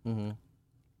away. Mm-hmm.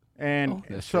 And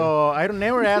that's so I don't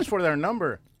never ask for their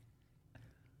number.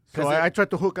 So I try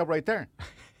to hook up right there.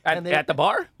 At the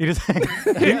bar? You just you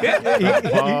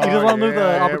just want to lose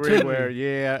the opportunity. Everywhere,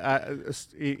 yeah.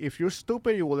 If you're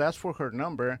stupid, you will ask for her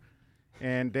number,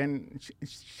 and then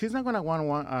she's not gonna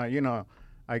want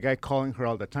a guy calling her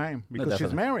all the time because she's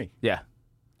definitely. married. Yeah.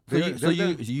 So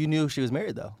you knew she was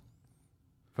married though,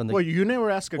 from the Well, you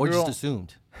never ask a or girl just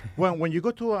assumed. when you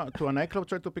go to a nightclub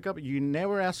try to pick up. You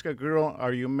never ask a girl,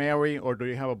 "Are you married or do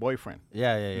you have a boyfriend?"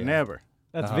 Yeah. Never.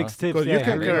 That's Vic's tips. 'Cause you Yeah.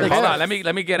 can care. Hold on, let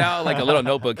me get out like a little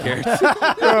notebook here.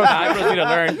 I really need to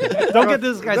learn. Don't get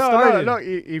this guy started. No.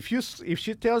 If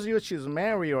she tells you she's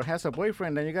married or has a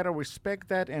boyfriend, then you gotta respect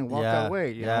that and walk Yeah.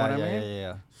 away. You know yeah, what yeah, I mean?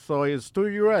 yeah. So it's to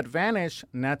your advantage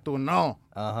not to know.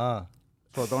 Uh-huh.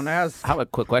 So don't ask. I have a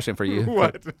quick question for you.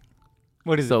 What?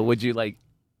 What is So would you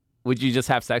just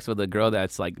have sex with a girl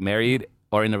that's like married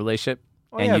or in a relationship?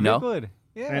 Oh, And yeah, you know? Vic would.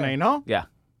 Yeah. And I know. Yeah.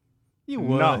 You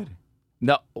would. No.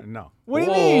 No. No. What do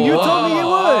you mean? You told me you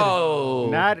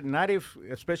would. Whoa. Not if,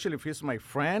 especially if he's my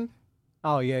friend.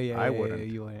 Oh, yeah. I yeah, wouldn't. Yeah,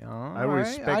 you wouldn't. Oh, I all right.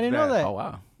 respect I didn't know that. that. Oh,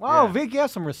 wow. Wow, Yeah. Vic, you have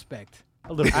some respect. A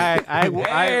little bit.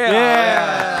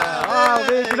 Yeah. Oh,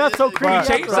 Vic, you're not so creepy. But-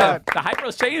 Changed but- them. The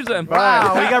hypros changed them.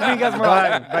 Wow, we gotta bring you guys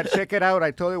more. But check it out.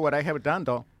 I told you what I have done,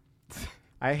 though.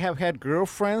 I have had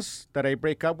girlfriends that I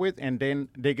break up with, and then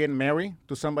they get married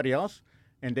to somebody else,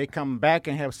 and they come back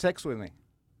and have sex with me.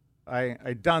 I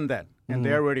done that, and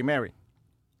they're already married.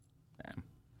 Damn.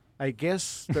 I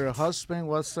guess their husband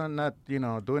was not,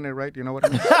 doing it right. You know what I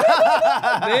mean?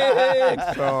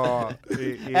 So,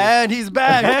 And he's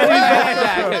back.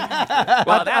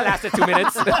 Well, that lasted 2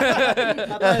 minutes.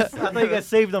 I thought you guys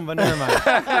saved them, but never mind.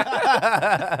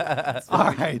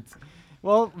 All right.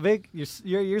 Well, Vic,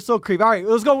 you're so creepy. All right,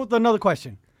 let's go with another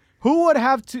question. Who would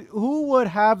have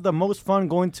the most fun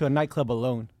going to a nightclub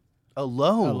alone?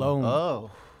 Alone.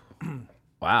 Oh.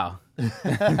 Wow.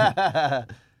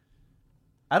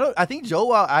 I think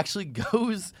Joe actually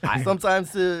goes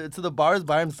sometimes to the bars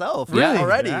by himself. Really?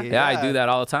 Already. Yeah, I do that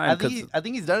all the time. I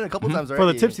think he's done it a couple times For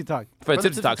already. the tipsy talk. For the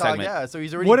Tipsy Talk segment. Yeah, so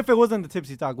he's already. What if it wasn't the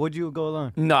tipsy talk? Would you go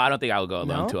alone? No, I don't think I would go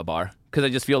alone No? to a bar because I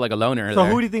just feel like a loner. So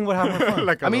there. who do you think would have more fun?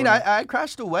 like I mean, I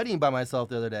crashed a wedding by myself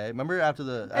the other day. Remember after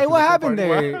the. Hey, what happened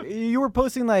there? You were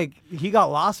posting like he got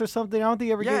lost or something. I don't think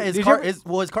you ever. Yeah, did his you car.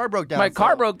 ever- His car broke down. My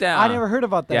car so- broke down. I never heard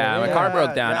about that. Yeah, my car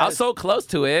broke down. yeah, I was so close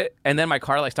to it, and then my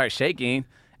car like started shaking,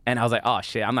 and I was like, "Oh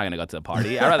shit, I'm not gonna go to the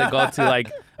party. I'd rather go to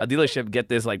like a dealership get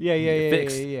this like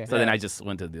fixed." yeah. So then I just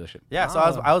went to the dealership. Yeah, so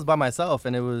I was by myself,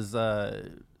 and it was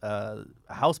a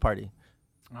house party,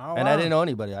 Oh, and wow. I didn't know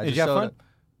anybody. I Did just you have showed fun? up.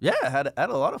 Yeah, I had a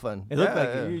lot of fun. It looked Yeah,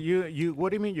 like yeah. You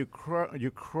what do you mean you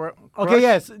Okay,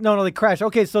 yes. No, they crashed.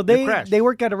 Okay, so they crashed.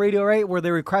 work at a radio, right, where they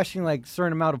were crashing like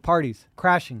certain amount of parties.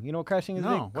 Crashing. You know what crashing is? No,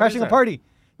 Vic? what Crashing is a that? party.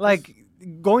 Like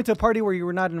going to a party where you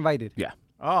were not invited. Yeah.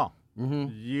 Oh,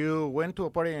 you went to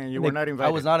a party and you were not I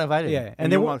invited. was not invited. Yeah.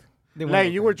 And they you wa- walk- they like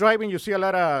went- you were driving, you see a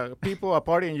lot of people at a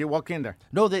party, and you walk in there.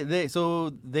 No,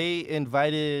 they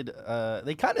invited.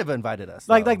 They kind of invited us.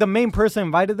 like though. the main person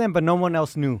invited them, but no one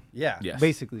else knew. Yeah. Yes.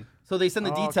 Basically. So they send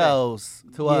the Oh, okay. details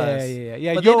to us.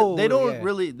 Yeah. But Yo, they don't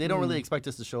yeah. really expect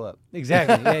us to show up.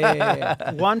 Exactly.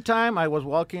 Yeah. One time I was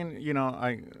walking,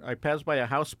 I passed by a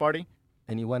house party.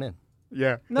 And you went in.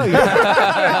 Yeah. No, you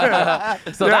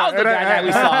So that was the guy that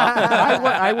we saw.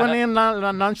 I went in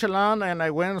nonchalant, and I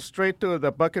went straight to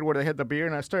the bucket where they had the beer,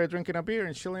 and I started drinking a beer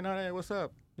and chilling out. Hey, what's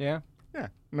up? yeah. Yeah,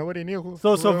 nobody knew who.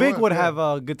 So who I Vic was, would yeah. have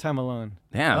a good time alone.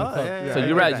 Damn. Oh, yeah, So yeah,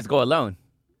 you'd rather just go alone?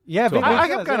 Yeah, Vic. I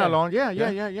does, have kind yeah. of alone.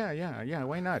 Yeah.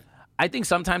 Why not? I think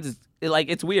sometimes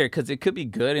it's weird because it could be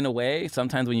good in a way.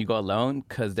 Sometimes when you go alone,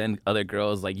 because then other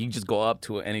girls like you just go up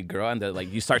to any girl and they're like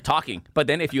you start talking. But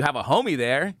then if you have a homie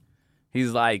there,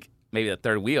 he's like maybe the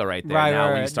third wheel right there. Right, now right,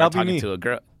 when you right. start That'll be talking me. to a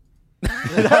girl.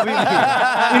 That'd be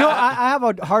me. You know, I have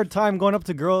a hard time going up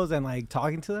to girls and like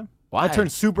talking to them. Why? I turn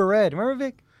super red. Remember,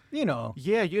 Vic? You know.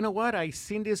 Yeah, you know what? I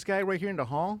seen this guy right here in the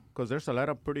hall because there's a lot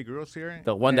of pretty girls here.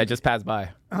 The one that just passed by.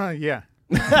 Yeah.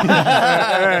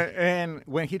 And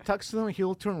when he talks to them,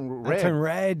 he'll turn I red. turn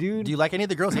red, dude. Do you like any of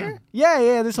the girls here?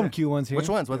 Yeah. There's some cute ones here. Which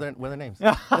ones? What are their names?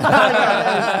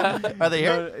 Are they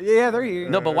here? Yeah, they're here.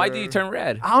 No, but why do you turn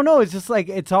red? I don't know. It's just like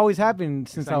it's always happened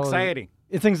since It's I was. anxiety.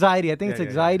 It's anxiety. I think it's yeah.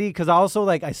 anxiety because I also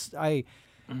like I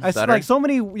Stutter? like so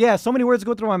many words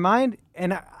go through my mind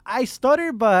and I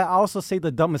stutter, but I also say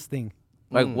the dumbest thing.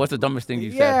 Like, what's the dumbest thing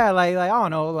you said? Yeah, like I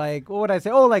don't know, like what would I say?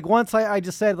 Oh, like once I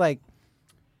just said like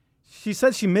she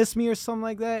said she missed me or something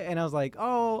like that, and I was like,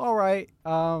 oh, all right,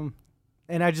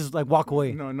 and I just like walk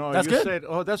away. No, That's you good. said,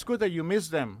 oh, that's good that you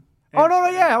missed them. Oh no,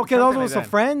 yeah, okay. I was Something with like some that.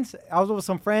 friends. I was with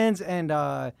some friends, and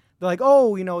they're like,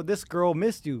 "Oh, you know, this girl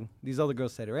missed you." These other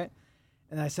girls said it, right?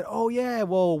 And I said, "Oh yeah,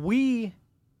 well we,"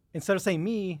 instead of saying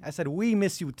me, I said, "We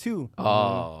miss you too."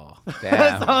 Oh, So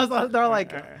damn. I was, they're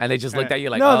like, And they just looked at you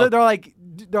like, "No," oh.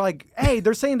 they're like, "Hey,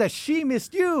 they're saying that she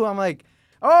missed you." I'm like,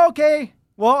 "Oh, okay.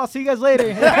 Well, I'll see you guys later."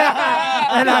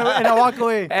 and I walk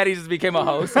away. And he just became a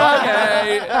host.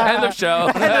 Okay, end of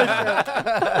show.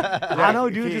 I know,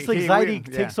 dude. Just anxiety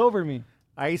will, takes over me.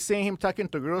 I seen him talking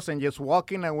to girls and just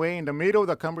walking away in the middle of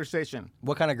the conversation.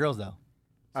 What kind of girls though?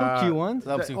 Some cute ones.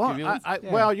 Some The- cute oh, ones? Yeah.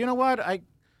 Well, you know what?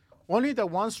 Only the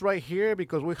ones right here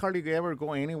because we hardly ever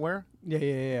go anywhere.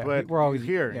 Yeah. But We're always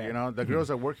here, yeah. the girls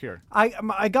that work here.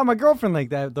 I got my girlfriend like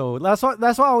that though. That's why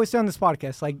I always say on this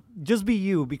podcast, like, just be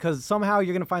you because somehow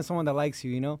you're gonna find someone that likes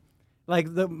you. You know, like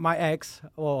my ex.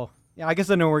 Well, yeah, I guess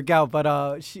it didn't work out, but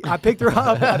I picked her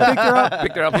up.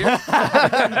 Picked her up here.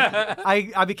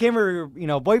 I became her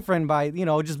boyfriend by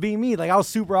just being me. Like I was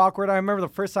super awkward. I remember the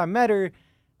first time I met her.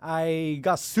 I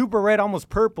got super red, almost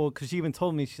purple, because she even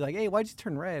told me, she's like, hey, why'd you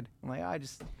turn red? I'm like,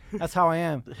 that's how I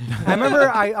am. I remember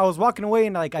I was walking away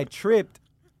and like I tripped.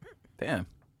 Damn.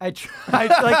 like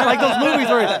those movies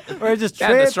where I just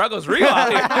tripped. Damn, the struggle's real out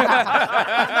here.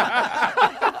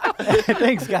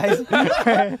 Thanks, guys. We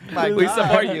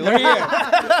support you. We're here.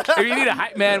 If you need a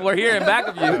hype man, we're here in back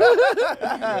of you.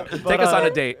 Take us on a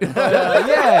date.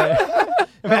 Yeah.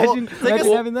 Imagine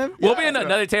having them. We'll be in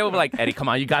another table, be like, Eddie, come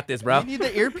on, you got this, bro. You need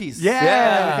the earpiece.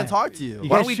 Yeah. We can talk to you. Why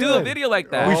don't guys we do a should. video like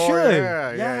that? We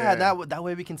should. Yeah, that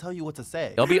way we can tell you what to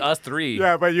say. It'll be us three.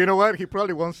 Yeah, but you know what? He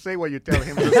probably won't say what you tell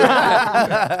him to say.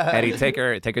 Eddie, take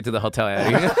her to the hotel,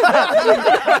 Eddie.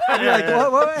 You're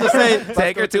like, what? Just say,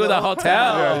 Take her to the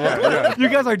hotel. You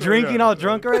guys are drinking all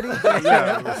drunk already?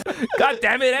 God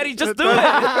damn it, Eddie, just do it.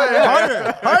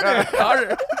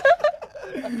 Harder.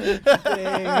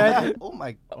 Dang, man. oh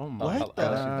my, what?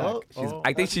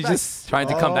 I think she's just trying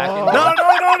to come back in. No.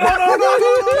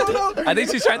 I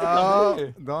think she's trying to come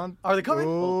back. Don't. Are they coming?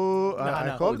 Oh, I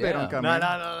hope they don't come in.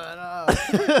 No.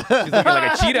 She's looking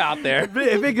like a cheetah out there.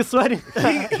 Big is sweating.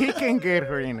 He can get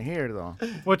her in here, though.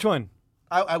 Which one?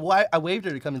 I waved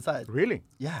her to come inside. Really?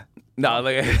 Yeah, No,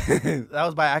 like, that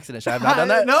was by accident. Should I have not done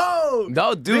that? No.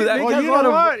 no, do that. Oh, guys you wanna-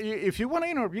 know what? If you want to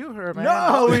interview her, man, No,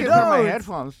 I'll we give her my don't.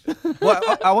 headphones. Well,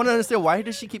 I want to understand, why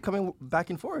does she keep coming back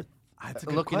and forth? That's a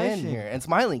good Looking question. in here and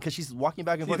smiling because she's walking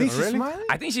back and You forth. think she's Really? smiling?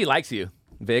 I think she likes you,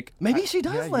 Vic. Maybe she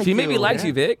does like She you. maybe likes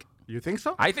you, Vic. You think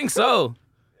so? I think so.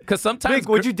 Because sometimes Big,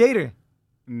 would you date her?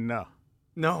 No.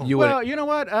 No. you Well, would. you know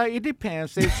what? It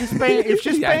depends. If she's paying,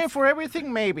 Yeah. paying for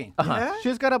everything, maybe. Uh-huh.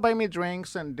 She's gotta buy me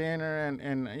drinks and dinner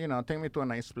and take me to a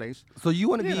nice place. So you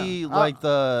want to be like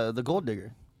the gold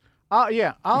digger?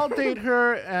 Yeah, I'll date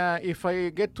her if I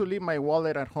get to leave my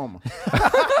wallet at home.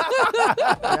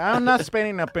 I'm not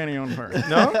spending a penny on her.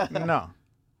 No.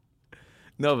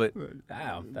 No, but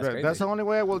wow, that's crazy. That's the only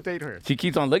way I will date her. She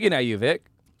keeps on looking at you, Vic.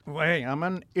 Wait, I'm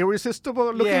an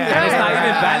irresistible looking Yeah. And guy. it's not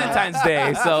even Valentine's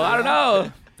Day, so I don't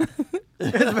know.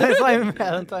 It's not even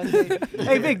Valentine's Day.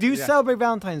 Hey, Vic, do you celebrate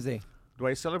Valentine's Day? Do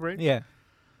I celebrate? Yeah.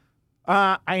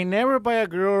 I never buy a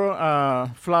girl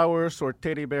flowers or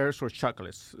teddy bears or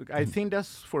chocolates. I think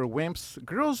that's for wimps.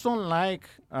 Girls don't like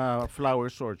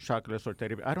flowers or chocolates or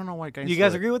teddy bears. I don't know why guys. You do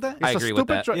guys it. agree with that? I It's a agree with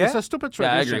stupid that. tra- Yeah? It's a stupid Yeah, I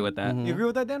tradition. agree with that. You agree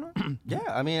with that, Daniel? Yeah,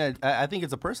 I mean, I think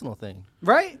it's a personal thing.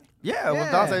 Right? Yeah, Yeah.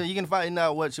 with Valentine's, you can find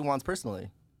out what she wants personally.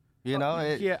 You know,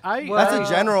 Yeah, I. that's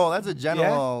a general.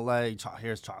 Like,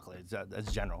 here's chocolate.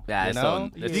 That's general. Yeah, you so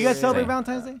know. it's Do you guys celebrate insane.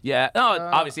 Valentine's Day? Yeah. No,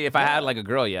 obviously, if I had like a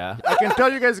girl, yeah. I can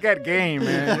tell you guys got game,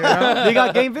 man. You know? They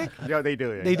got game, Vic? Yeah, they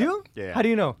do. Yeah. They do? Yeah. How do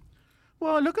you know?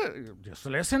 Well, look at just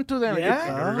listen to them. Yeah?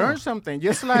 You can learn something.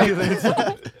 Just like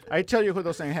I tell you, who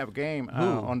doesn't have game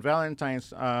on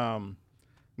Valentine's?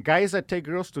 Guys that take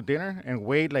girls to dinner and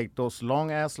wait like those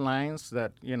long ass lines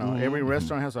that every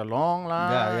restaurant has a long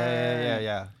line.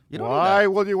 Yeah. You don't need Why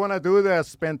would you want to do that?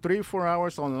 Spend 3-4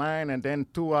 hours online and then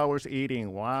 2 hours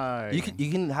eating. Why? that.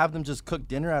 You can have them just cook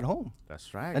dinner at home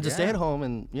That's right. and just stay at home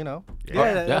and Yeah,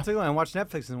 Yeah. that's a good one. And watch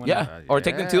Netflix and whatnot. Yeah. Or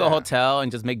take them to a hotel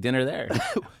and just make dinner there.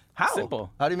 How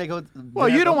Simple. How do you make a Well,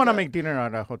 you don't want to make dinner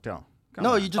at a hotel. Come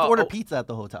No, on. you just order pizza at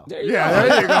the hotel. There you Yeah, go.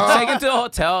 there you go. Take them to a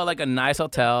hotel, like a nice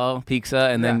hotel, pizza,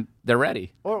 and then they're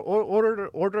ready. Or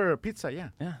order a pizza. Yeah.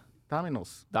 Yeah.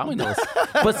 Domino's. Domino's.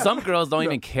 But some girls don't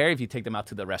even care if you take them out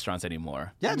to the restaurants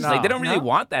anymore. Yeah, It's just like they don't really No.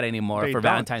 want that anymore They for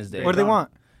don't. Valentine's Day. What do they want?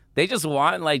 They just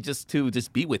want like just to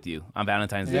be with you on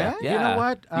Valentine's Yeah? Day. You know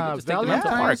what? You can just take them out to the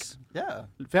park. Valentine's. Yeah.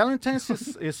 Valentine's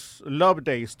is love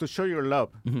days to show your love.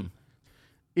 Mm-hmm.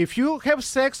 If you have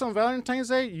sex on Valentine's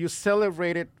Day, you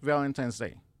celebrated Valentine's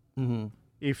Day. Mm-hmm.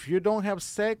 If you don't have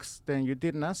sex, then you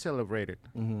did not celebrate it.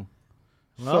 Mm-hmm.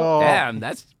 So Damn,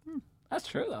 that's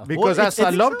true though. because Well, that's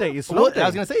a love day. It's love day. I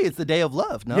was gonna say it's the day of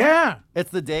love. No. Yeah.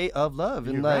 It's the day of love,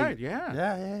 and You're like, right, yeah.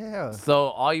 yeah. So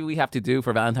all we have to do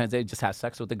for Valentine's Day is just have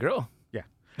sex with the girl. Yeah.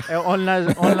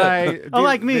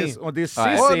 Unlike me. This All right.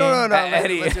 sissy. Oh no.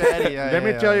 Eddie. Eddie. Yeah, Let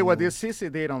me yeah, tell yeah. you what this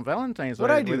sissy did on Valentine's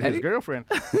What'd Day I do, with his Eddie? girlfriend.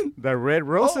 The red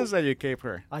roses that you gave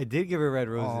her. I did give her red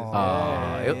roses. Oh,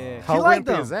 Yeah. How She liked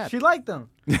wimpy them. is that? She liked them.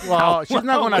 Well, she's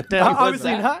not gonna tell you.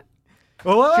 Obviously that. not.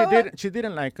 What? She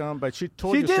didn't like them, but she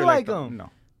told She you did she like liked 'em. No.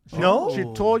 No? She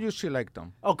told you she liked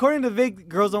them. According to Vic,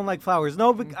 girls don't like flowers.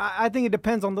 No, but I think it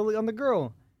depends on the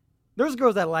girl. There's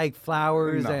girls that like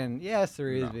flowers, No. and yes, there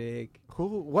is, No. Vic.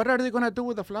 What are they gonna do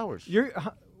with the flowers?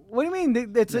 What do you mean?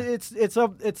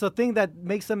 It's a thing that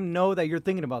makes them know that you're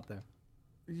thinking about them.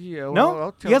 Yeah. Well, No?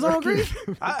 I'll tell You guys don't Ricky.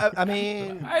 agree? I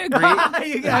mean, I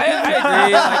agree. You I guys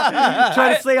agree. Like,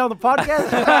 trying to say on the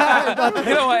podcast?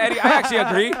 you know what, Eddie? I actually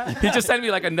agree. He just sent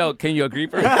me like a note. Can you agree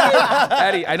for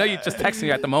Eddie? I know you just texted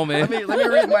me at the moment. let me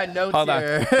read my notes Hold on.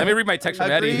 here. Let me read my text from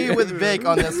Agree Eddie. with Vic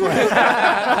on this one.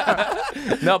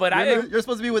 No, but You're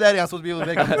supposed to be with Eddie. I'm supposed to be with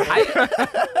Vic on this one.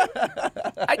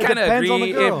 I kind of depends on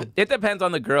agree. the girl. It depends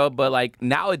on the girl, but like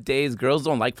nowadays, girls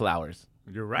don't like flowers.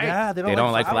 You're right. Yeah, They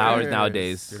don't like flowers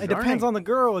nowadays. It depends on the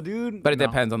girl, dude. But it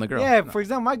depends on the girl. Yeah, for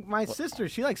example, my sister,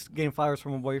 she likes getting flowers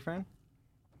from a boyfriend.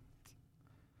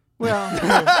 Well,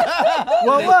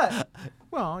 well, what?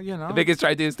 Well, you know. Vic is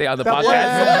trying to stay on the That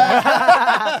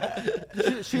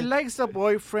podcast. She likes the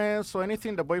boyfriend, so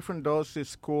anything the boyfriend does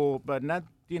is cool, but not,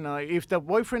 if the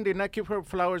boyfriend did not give her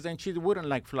flowers, then she wouldn't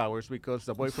like flowers because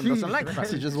the boyfriend doesn't like flowers.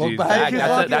 She just She's walked back.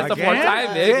 by. That's the fourth Again?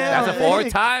 time, Vic. Yeah, That's the fourth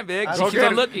Vic. time, Vic. She Go keeps get-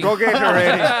 on looking. Go get her,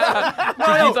 Eddie.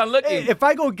 She keeps on looking. If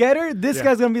I go get her, this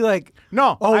guy's gonna be like,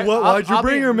 No. Oh, why'd you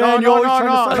bring her, man? No, You're no, always no,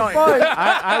 trying to no. start a fight.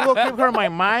 I will give her my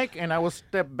mic and I will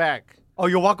step back. oh,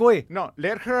 you'll walk away. No,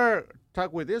 let her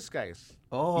talk with these guys.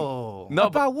 Oh. No,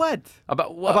 About what?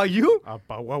 about what? About you?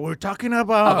 About what we're talking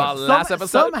about. About last episode?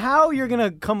 Somehow you're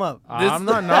gonna come up. I'm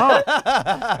not, no.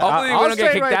 Hopefully, we I'll don't get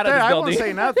say kicked right out of there, this I won't building.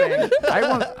 say nothing.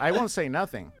 I won't say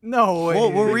nothing. No way.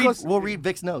 We'll read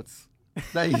Vic's notes.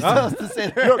 That he tells us to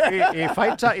say there. Look,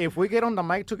 if we get on the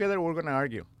mic together, we're gonna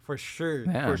argue For sure.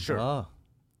 Yeah. for sure. Oh.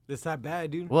 It's that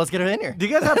bad, dude. Well, let's get her in here. Do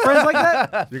you guys have friends like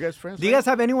that? You guys friends? Do you guys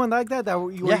have anyone like that where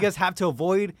you Yeah. guys have to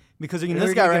avoid because you know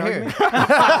This you're guy gonna right get an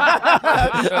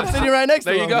argument? I'm sitting right next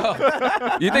There to you him.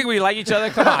 go. You think we like each other?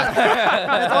 Come on.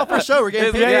 It's all for show. We're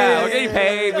getting paid. Yeah, we're getting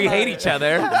paid. We hate each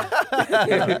other.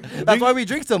 That's why we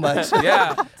drink so much.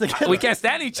 Yeah. We can't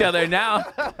stand each other now.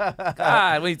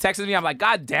 God, when he texted me, I'm like,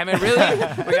 God damn it, really?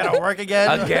 We gotta work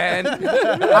again. Again?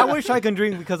 I wish I can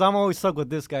drink because I'm always stuck with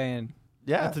this guy and I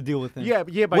Yeah. have to deal with him. Yeah,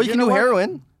 but Well, you can know do what?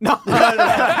 heroin.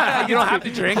 You don't have to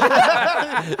drink.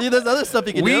 Yeah, there's other stuff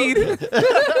you can Weed. do.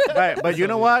 But you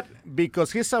know what?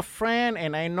 Because he's a friend,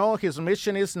 and I know his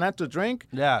mission is not to drink.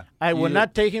 Yeah. I will You-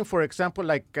 not take him, for example,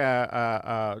 like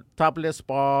topless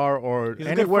bar or He's a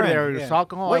good anywhere friend, there is yeah.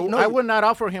 alcohol. Wait, no, I would not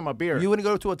offer him a beer. You wouldn't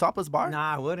go to a topless bar?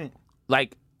 Nah, I wouldn't.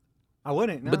 Like, I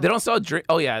wouldn't. No. but they don't sell drink.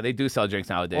 Oh, yeah, they do sell drinks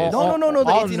nowadays. Oh, No. The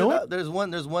all 18 nude? and up. There's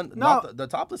one. No. Not the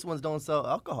topless ones don't sell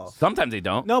alcohol. Sometimes they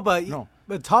don't. No, but No.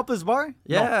 but topless bar?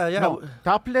 Yeah. No,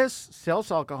 topless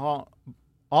sells alcohol,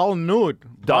 all nude.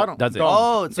 Don't- does it? Don't.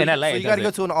 Oh, so In LA, so you does got to go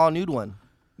it? to an all nude one.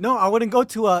 No, I wouldn't go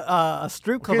to a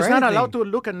strip club. He's or not anything. allowed to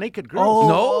look at naked girls.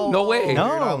 Oh. No way. No.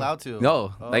 You're not allowed to.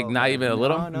 No, like not okay. even a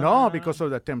little. No, because of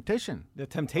the temptation. The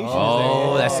temptation.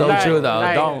 Oh, that's so Like- true though.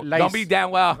 like- don't like- be damn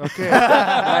well. Okay.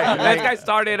 That guy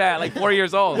started at like 4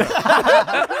 years old.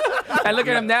 And look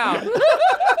at him now.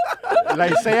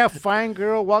 Like say a fine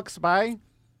girl walks by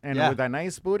and Yeah. with a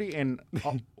nice booty and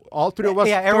all three of us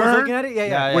Yeah, everyone's turn, looking at it. Yeah,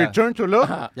 Yeah, yeah. we turn to look,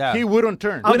 Yeah. he wouldn't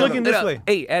turn. I'm looking this way.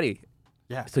 Hey, Eddie.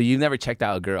 Yeah. So you've never checked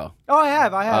out a girl? Oh, I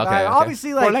have. Okay, I, okay.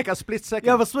 Obviously, For like, like a split second.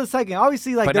 you have a split second.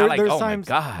 Obviously, like But not like, there's oh my times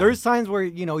God. there's times where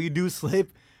you do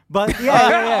slip, but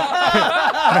yeah.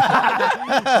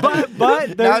 but Now,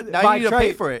 there's- now but I you need to try-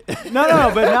 pay for it.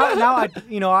 No, but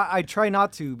now I try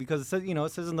not to because it says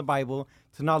it says in the Bible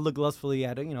to not look lustfully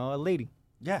at a lady.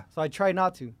 Yeah. So I try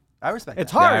not to. I respect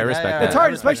It's that. hard. Yeah, I respect that. It's hard, I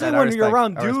respect especially that. I when you're respect-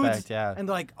 around I dudes respect, yeah. and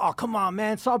they're like, "Oh, come on,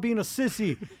 man, stop being a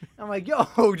sissy." I'm like,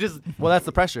 "Yo, just Well, that's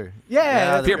the pressure.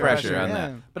 yeah, the Peer pressure on yeah.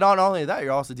 that. But not only that,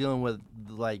 you're also dealing with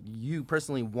like you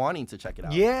personally wanting to check it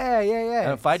out. Yeah.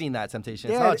 And fighting that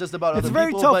temptation. It's Yeah, not just about it's other a very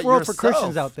people, tough but world for yourself,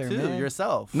 Christians out there, too, man.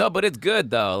 Yourself. No, but it's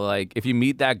good though. Like if you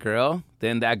meet that girl,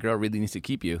 then that girl really needs to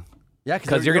keep you Yeah,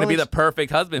 because you're gonna be the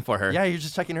perfect husband for her. Yeah, you're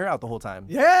just checking her out the whole time.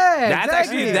 Yeah, That's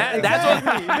exactly. actually- that's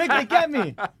what- exactly. Vic, get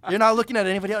me. You're not looking at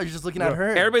anybody else. You're just looking at her.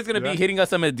 Everybody's gonna be hitting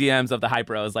us in the DMs of the hype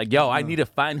bros, like, "Yo, I need to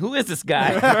find who is this guy."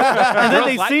 And then Girls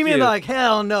they like see me you. and they're like,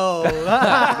 "Hell no."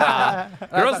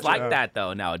 Girls like that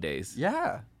though nowadays.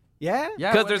 Yeah. Yeah,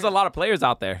 Yeah. Because there's a lot of players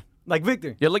out there. like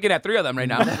Victor. You're looking at 3 of them right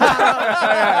now. Do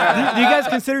you guys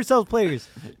consider yourselves players?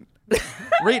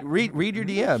 read your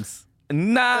DMs.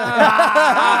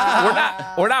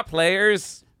 Nah, we're not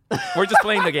players. We're just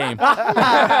playing the game.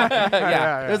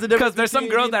 Yeah, There's a because difference there's some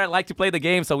between- girls that like to play the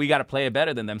game, so we got to play it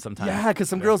better than them sometimes. Yeah, because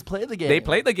some girls play the game. They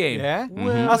play the game. Yeah, Well,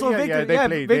 that's what yeah, Victor. they Yeah,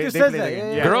 play- Victor they says play that. the game.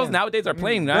 Yeah, Yeah. Girls nowadays are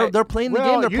playing, They're, right? they're playing the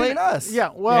game. They're playing us. Yeah,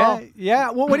 well,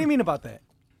 yeah. Well, what do you mean about that?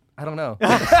 I don't know. You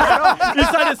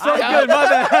sounded so good. My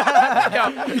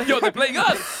bad. Yo, they're playing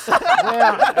us.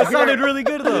 It sounded really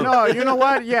good though. no, you know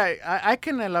what? Yeah, I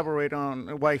can elaborate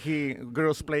on why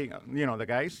girls play, the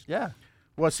guys. Yeah.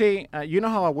 Well, see, you know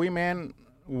how women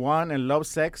want and love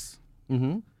sex?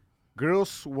 Mm-hmm.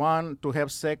 girls want to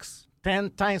have sex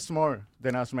 10 times more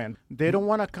than us men. They don't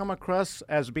want to come across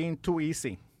as being too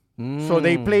easy. So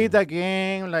they play the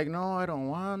game like, no, I don't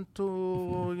want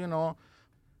to, you know.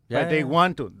 Yeah, But they yeah.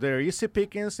 want to. They're easy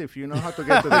pickings if you know how to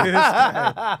get to this.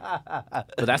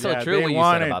 But that's so true They what you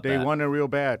want said it. about They that. want it real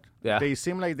bad. Yeah. They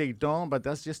seem like they don't, but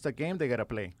that's just a game they got to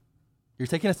play. You're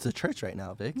taking us to church right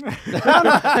now, Vic.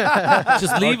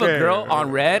 Just leave a Okay. girl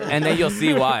on red, and then you'll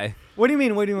see why. What do you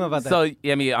mean? What do you mean about that? So,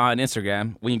 I mean, on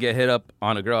Instagram, when you get hit up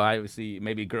on a girl, I see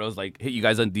maybe girls like hit you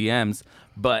guys on DMs,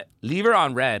 but leave her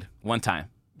on red one time.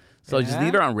 So just Yeah?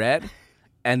 leave her on red,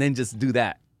 and then just do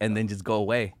that, and then just go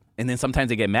away. And then sometimes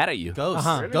they get mad at you. Ghost.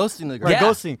 Uh-huh. Ghosting the girl. Like Yeah.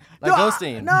 ghosting. Like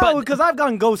ghosting. No, But- because I've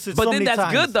gotten ghosted But so then many that's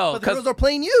times. good though, But the girls because are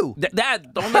playing you.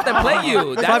 that don't let them play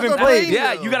you. That's I've been played.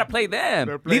 Yeah, you gotta play them.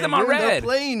 They're Leave them on playing you, They're red.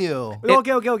 playing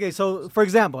you. Okay. So, for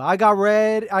example, I got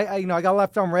red. I got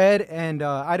left on red, and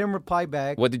I didn't reply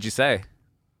back. What did you say?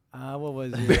 What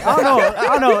was it?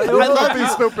 I don't know. It was, I love Be you.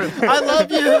 stupid. I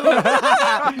love you.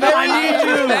 I need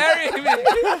you. Marry me.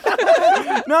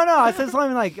 No. I said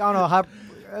something like, I don't know,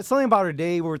 something about her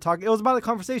day. We were talking. It was about the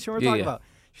conversation we were Yeah, talking yeah. about.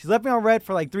 She left me on red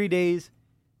for like 3 days,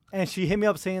 and she hit me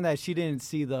up saying that she didn't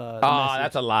see the Oh, message.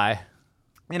 that's a lie.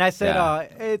 And I said, Yeah.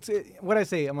 what I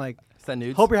say? I'm like, Send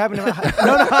nudes. hope you're having a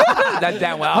That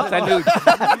damn well. That dude.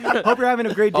 hope you're having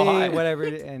a great Oh, day, hi. whatever.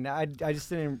 And I just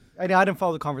didn't. I didn't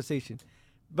follow the conversation.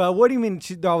 But what do you mean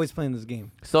they're always playing this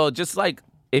game? So just like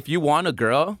if you want a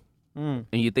girl Mm.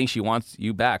 and you think she wants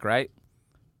you back, right?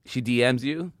 She DMs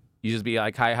you. You just be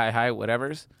like, hi,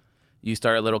 whatever's. You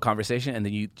start a little conversation, and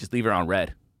then you just leave her on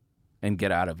red and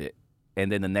get out of it.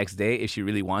 And then the next day, if she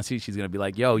really wants you, she's going to be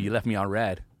like, yo, you left me on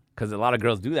red. Because a lot of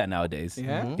girls do that nowadays.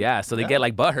 Yeah? Mhm. Yeah, so they Yeah. get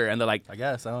like butthurt, and they're like, I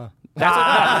guess. I don't know.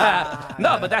 that's what,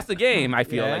 no, but that's the game, I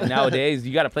feel. Yeah. Like nowadays,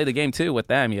 you got to play the game too with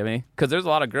them, you know what I mean? Because there's a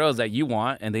lot of girls that you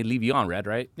want, and they leave you on red,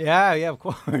 right? Yeah, of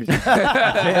course.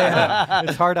 Yeah.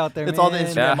 It's hard out there, It's man. all the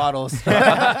Instagram Yeah. models.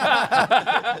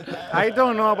 I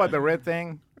don't know about the red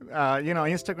thing.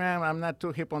 Instagram, I'm not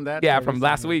too hip on that. Yeah, from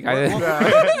last week. Vic,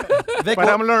 But we'll,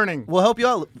 I'm learning. we'll help you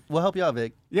out. We'll help you out,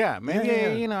 Vic. Yeah, maybe,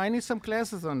 Yeah. I need some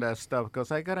classes on that stuff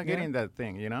because I got to get in that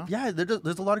thing, Yeah,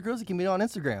 there's a lot of girls you can meet on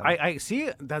Instagram. I see.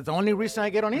 That's the only reason I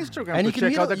get on Instagram and to you can check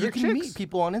meet out the you good can chicks. meet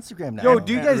people on Instagram now. Yo,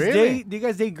 do you Yeah, guys really? date? Do you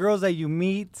guys date girls that you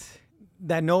meet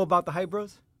that know about the hype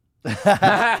bros?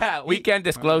 We can't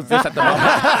disclose this at the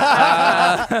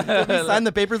moment. You sign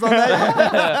the papers on that?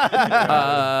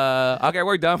 Okay,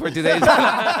 we're done for today's.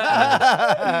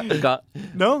 Go.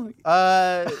 No.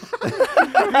 That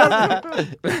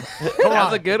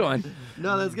was a good one.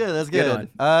 No, that's good. That's Good good. one.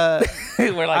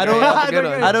 We're like, I don't. "Hey, that's a good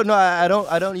one." I don't know.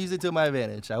 I don't use it to my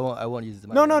advantage. I won't use it to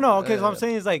my No. advantage. Okay, so what I'm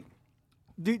saying is like,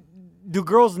 do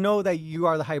girls know that you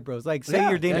are the hype bros? Like, say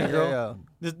you're dating a girl.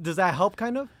 Does that help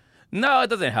kind of? No, it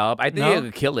doesn't help. I think No? it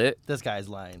could kill it. This guy's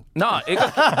lying. No, it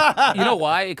could, you know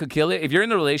why it could kill it? If you're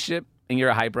in a relationship and you're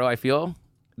a hype bro, I feel,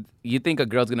 you think a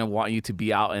girl's gonna want you to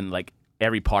be out in like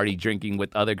every party drinking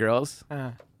with other girls.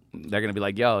 They're gonna be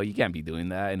like, yo, you can't be doing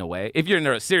that in a way. If you're in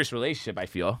a serious relationship, I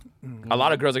feel a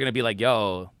lot of girls are gonna be like,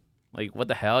 yo, like what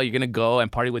the hell? You're gonna go and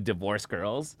party with divorced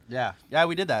girls? Yeah,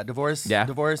 we did that. Divorce Yeah.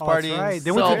 party. That's right.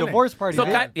 They went to a So- divorce party. So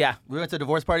right? yeah, We went to a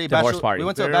divorce party. Divorce party. We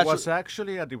went to a There bachelor. was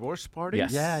actually a divorce party.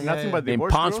 Yes. Yeah, Nothing but in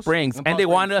divorce Palm girls? Springs, In and they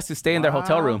Palm wanted us to stay in their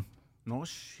hotel Wow. room. No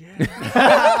shit. Vic's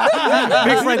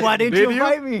like, why didn't Did you you?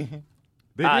 invite me?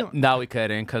 Did you? No, we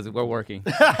couldn't because we're working.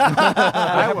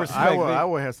 I respect,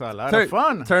 would have a lot of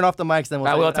fun. Turn off the mics, then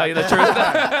we'll. I will tell you the truth.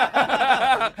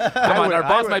 Come on, would- our I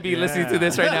boss would- might be listening to yeah.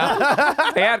 this right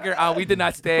now. Hey, Edgar, we did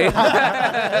not stay.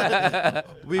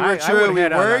 We I were true. would We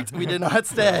head out worked. We did not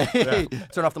stay.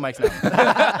 Turn off the mics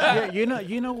now. Yeah,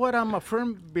 you know what? I'm a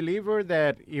firm believer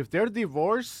that if they're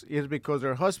divorced, it's because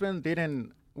their husband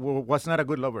was not a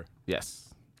good lover.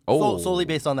 Yes. Solely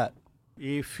based on that.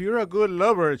 If you're a good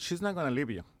lover, she's not gonna leave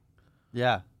you.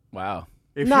 Yeah. Wow.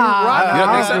 If Nah, you rock, I You don't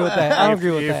don't think so? agree with that. I don't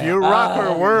agree with if that. you rock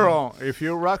her world,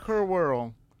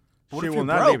 What she if will you're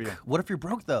not broke? leave you. What if you're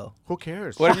broke though? Who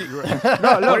cares? What if you,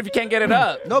 what if you can't get it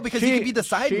up? No, because you She- can be the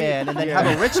side she- man and then yeah.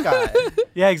 have a rich guy.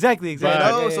 Yeah, exactly. You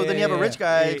Exactly. know? But- So then you have a rich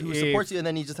guy who If- supports you, and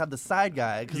then you just have the side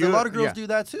guy. Because a You- lot of girls yeah. do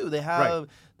that too. They have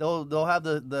they'll have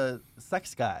the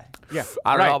sex guy. Yeah,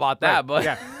 I don't know about that, but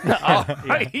yeah.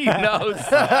 he knows.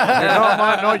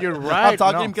 No, you're right. I'm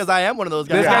talking no. because I am one of those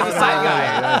guys. This Yeah. guy's a side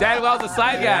guy. Daniel's a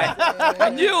side guy. I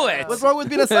knew it. What's wrong with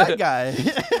being a side guy?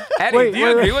 Eddie, Wait, do you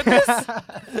wait, agree with this?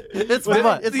 It's Wait, fine.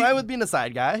 what? It's fine with being a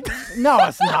side guy. No,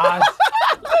 it's not.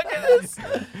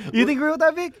 You think agree with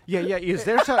that, Vic? Yeah. Is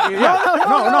there some? Yeah.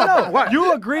 No. What?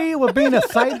 You agree with being a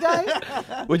side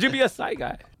guy? Would you be a side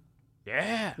guy?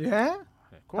 Yeah. Yeah.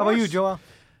 How about you, Joel?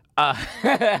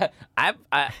 I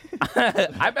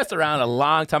messed around a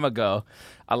long time ago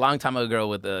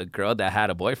with a girl that had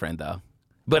a boyfriend though,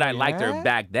 but I liked her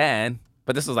back then.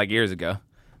 But this was like years ago,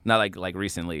 not like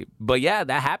recently. But yeah,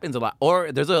 that happens a lot.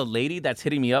 Or there's a lady that's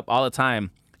hitting me up all the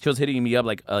time. She was hitting me up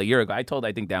like a year ago. I told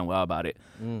I think damn well about it.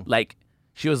 Like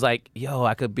she was like, "Yo,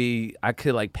 I could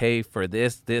like pay for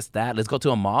this, that. Let's go to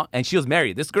a mall." And she was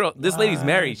married. This lady's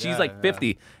married. She's like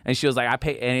 50, and she was like, "I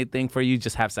pay anything for you.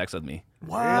 Just have sex with me."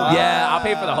 Wow. Yeah, I'll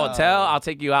pay for the hotel. I'll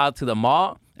take you out to the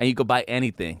mall, and you could buy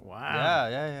anything. Wow.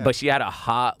 Yeah. But she had a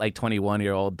hot, like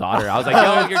 21-year-old daughter. I was like,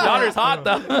 "Yo, your daughter's hot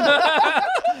though."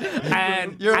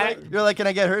 And You're like, can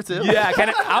I get her too? yeah,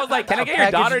 I was like, "Can I get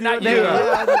your daughter, not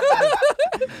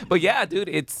you?" But yeah, dude,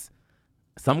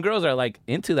 some girls are like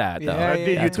into that though. Yeah, Did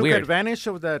you That's took weird. advantage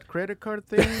of that credit card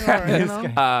thing? Or, you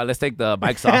know? Let's take the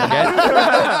bikes off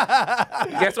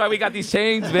again. Guess why we got these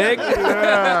chains, Vic?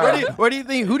 Where do you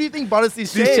think? Who do you think bought us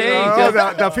these chains? chains. Oh, the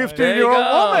There you 15-year-old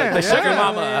go. woman. The sugar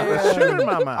mama. The sugar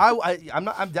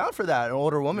mama. I'm down for that. An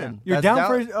older woman. You're That's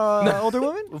down for older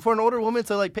women? for an older woman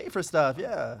to like pay for stuff.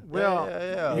 Yeah. Well,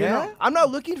 yeah. you know, I'm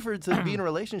not looking to be in a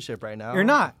relationship right now. You're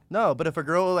not? No, but if a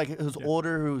girl like who's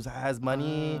older, who has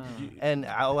money, and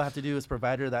all I have to do is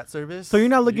provide her that service. So you're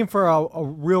not looking for a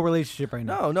real relationship right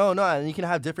now? No. And you can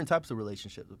have different types of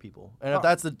relationships with people. And if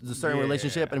that's the certain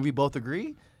relationship and we both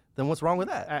agree, then what's wrong with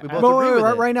that? We both But agree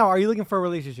with it. right now, are you looking for a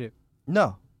relationship?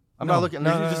 No. I'm not looking.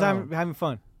 You're No, just having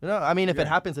fun. No, I mean, if it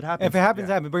happens, it happens. If it happens,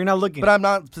 it happens. But you're not looking. But I'm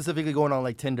not specifically going on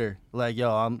like Tinder, like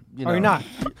yo, I'm. You know, you're not.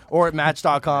 Or at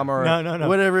Match.com or No.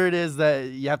 whatever it is that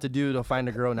you have to do to find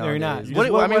a girl nowadays. you're not. You What,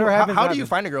 just- I mean, whatever happens, how do you happens.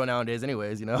 find a girl nowadays,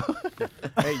 anyways? You know,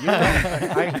 Hey, you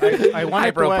know, I wanted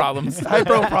Hyper to add- problems.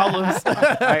 hyper problems.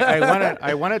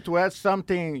 I wanted to add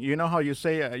something. You know how you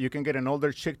say you can get an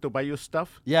older chick to buy you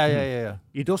stuff? Yeah.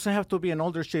 It doesn't have to be an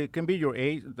older chick. It can be your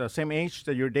age, the same age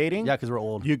that you're dating. Yeah, because we're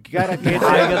old. You gotta get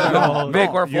I guess that. I'm old.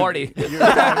 Vic, we're 40.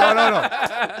 No.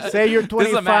 Say you're This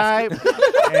is a mask.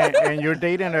 25 and you're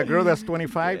dating a girl that's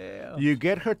 25. You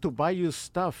get her to buy you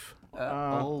stuff.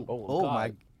 Oh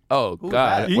my. Oh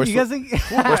God, You guys think?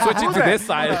 we're switching to this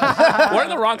side. We're in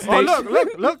the wrong Oh,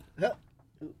 station. look.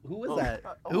 Who was that?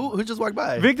 Who just walked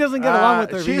by? Vic doesn't get along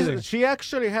with her either. She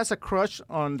actually has a crush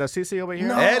on the CC over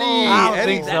here. Eddie. I don't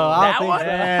think so. I that don't one? think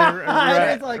so.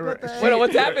 And, It's like, what the heck? Wait,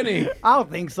 what's happening? I don't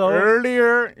think so.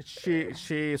 earlier,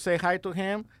 she said hi to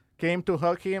him, came to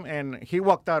hug him, and he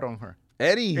walked out on her.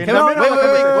 Eddie. In Can the we- middle of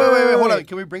the- wait, hold on.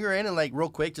 Can we bring her in and like real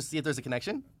quick just see if there's a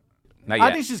connection? Not yet.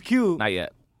 I think she's cute, Not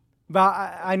yet. but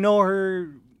I know her,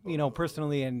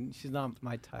 personally, and she's not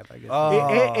my type. I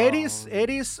guess.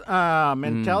 Eddie's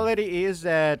mentality is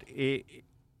that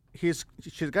she's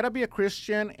got to be a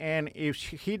Christian, and if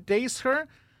he dates her,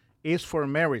 it's for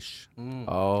marriage.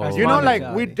 Oh, That's You know, my like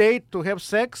we mentality. date to have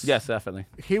sex. yes, definitely.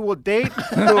 He will date.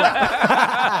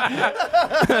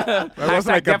 That was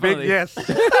like a big Definitely. yes.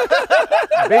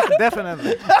 Big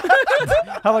definitely.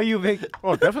 How about you, Vic?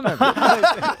 Oh, definitely.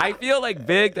 I feel like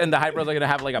Vic and the Hypers are gonna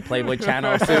have like a Playboy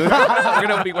channel soon. We're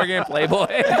gonna be working in Playboy.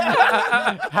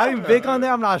 Having Vic on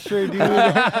there, I'm not sure, dude.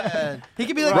 He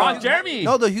could be like Ron Jeremy.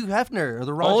 No, the Hugh Hefner or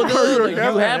the Ron. Oh, Jeremy. the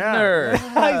Hugh Hefner.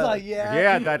 He's like, yeah.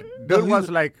 Yeah, that dude was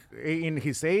like in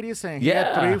his 80s, and he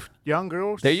Yeah. had 3 young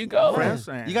girls. There you go. Friends,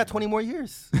 and You got 20 more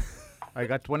years. I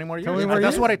got 20 more years. 20 more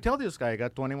That's years? what I tell this guy. I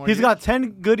got 20 more He's years. got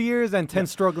 10 good years and 10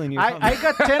 struggling years. I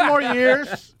got 10 more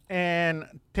years, and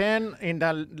 10 in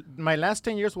my last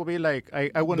 10 years will be like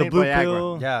I will the need blue Viagra.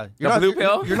 pill. Yeah. The blue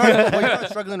pill? You're not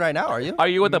struggling right now, are you? Are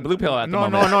you with the blue pill at the No,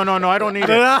 moment? no, I don't need it.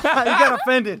 you got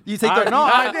offended. You take the No,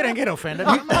 I didn't get offended.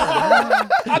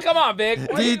 Oh, come on, Vic.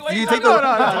 Do you take the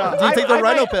no. do you take the I-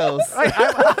 rhino pills?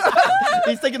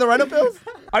 He's taking the rhino pills?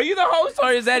 Are you the host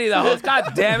or is Eddie the host?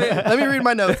 God damn it. Let me read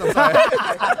my notes. I'm sorry.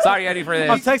 Sorry, Eddie, for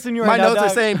I'm this. texting you My right now. notes are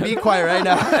dog. saying be quiet right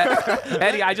now.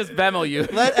 Eddie, I just Venmo you.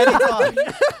 Let Eddie talk.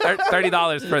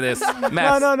 $30 for this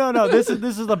mess. No. This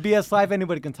is the BS Live.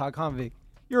 Anybody can talk, huh, Vic?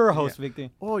 You're a host, Victor.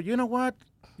 Oh, you know what?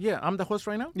 Yeah, I'm the host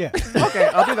right now? Yeah. Okay,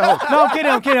 I'll be the host. No, I'm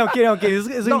kidding.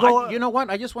 It's No, gonna go. you know what?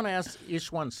 I just want to ask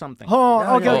each one something. Hold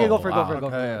on. Okay, yeah. go for it. Wow. Go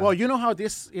for it. Well, you know how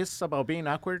this is about being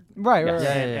awkward? Right. Yes.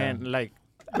 Yeah. And like,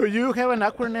 do you have an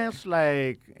awkwardness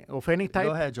like of any type?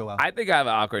 Go ahead, Joel. I think I have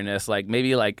an awkwardness. Like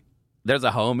maybe like there's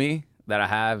a homie that I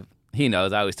have. He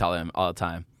knows. I always tell him all the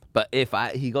time. But if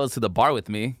he goes to the bar with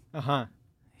me,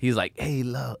 he's like, hey,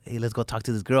 let's go talk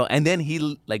to this girl. And then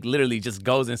he like literally just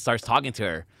goes and starts talking to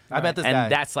her. I met this and guy.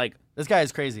 that's like, This guy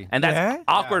is crazy. and that's Yeah?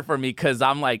 awkward for me because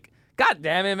I'm like, God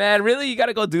damn it, man. Really? You got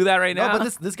to go do that right No, now?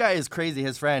 but this guy is crazy.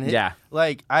 His friend. Yeah.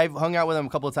 Like I've hung out with him a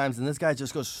couple of times, and this guy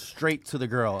just goes straight to the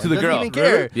girl. To the Doesn't girl. even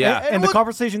care. Really? Yeah. And the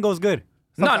conversation goes good.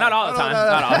 No, not all the time.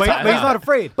 Not all the But, time. but he's not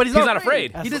afraid. But he's not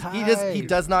afraid. He That's he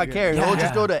does not care. He'll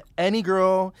just go to any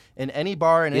girl in any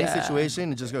bar in any situation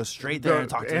and just go straight there and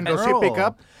talk to And the does he girl. pick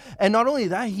up? And not only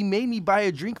that, he made me buy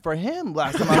a drink for him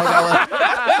last time I hung out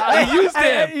with. He used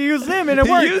him. You use him and it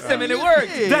He worked. used him and it worked.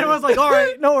 Then it was like, all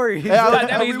right, no worries. Yeah, God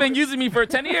damn it, he's been using me for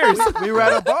 10 years. We were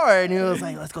at a bar and he was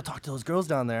like, "Let's go talk to those girls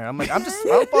down there." I'm like, I'm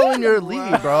following your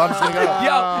lead, bro. I'm just gonna go.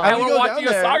 Yo, and we we're go watching down a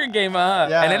there. soccer game, huh?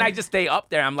 Yeah. And then I just stay up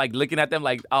there. I'm like looking at them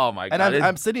like, oh my And god.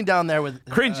 I'm sitting down there with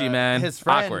Cringy, man. His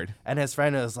friend, Awkward. And his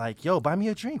friend was like, "Yo, buy me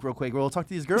a drink real quick. We'll talk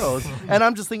to these girls." And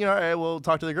I'm just thinking, all right, we'll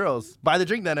talk to the girls. Buy the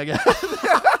drink then, I guess.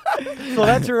 So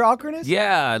that's your awkwardness?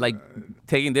 Yeah, like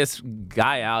taking this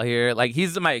guy out here. Like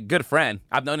he's my good friend.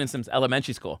 I've known him since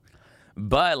elementary school.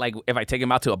 But like if I take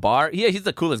him out to a bar, yeah, he's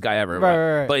the coolest guy ever.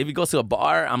 Right. But if he goes to a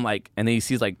bar, I'm like, and then he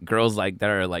sees like girls like that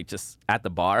are like just at the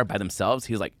bar by themselves.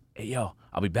 He's like, hey yo,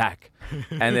 I'll be back.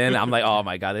 And then I'm like, oh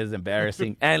my god, this is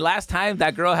embarrassing. And last time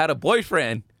that girl had a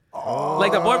boyfriend.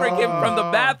 Like the boyfriend came from the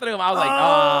bathroom. I was like,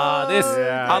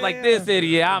 I was like, this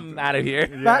idiot, I'm out of here.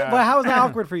 But how is that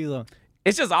awkward for you though?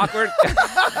 It's just awkward.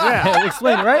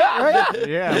 Explain, right?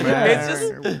 Yeah, man. It's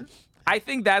just, I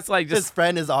think that's like His just,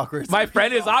 friend is awkward. my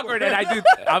friend is awkward. And I do,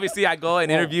 obviously I go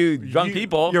and interview drunk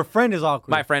people. Your friend is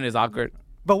awkward. My friend is awkward.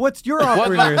 But what's your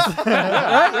awkwardness?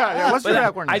 Yeah, what's But your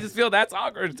awkwardness? I just feel that's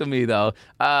awkward to me though.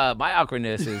 My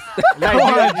awkwardness is,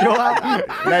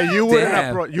 Like you wouldn't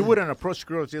Damn. you wouldn't approach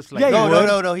girls just like Yeah, that.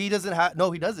 you would. No. He doesn't have.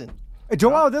 No, he doesn't.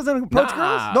 Joel doesn't approach Nah.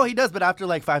 girls? No, he does, but after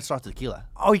like 5 shots of tequila.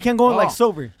 Oh, you can't go in like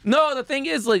sober. no, the thing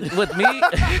is like with me,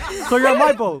 So you're on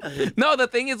my boat. no, the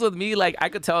thing is with me, like I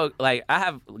could tell, like I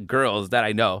have girls that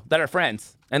I know that are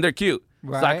friends and they're cute.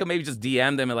 So I Right. could maybe just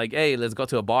DM them and like, hey, let's go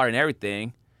to a bar and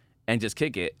everything and just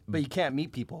kick it. But you can't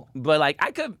meet people. But like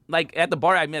I could, like at the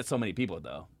bar, I met so many people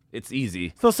though. It's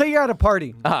easy. So say you're at a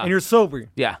party and you're sober.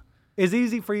 Yeah. It's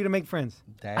easy for you to make friends.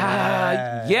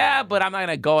 Damn. Yeah, but I'm not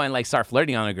gonna go and like start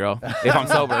flirting on a girl if I'm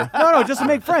sober. No, just to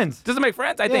make friends. Just to make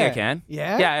friends, I think I Yeah. can.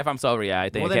 Yeah? Yeah, if I'm sober, yeah, I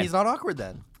think Well, I then can. he's not awkward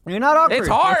then. You're not awkward. It's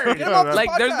hard. Get him off this Like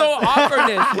there's no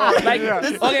awkwardness. Like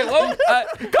okay, well,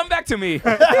 come back to me.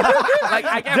 Like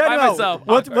I can't find Daniel, myself.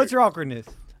 what's awkward. your awkwardness?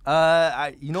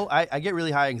 I get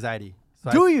really high anxiety.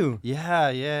 So Do I- you?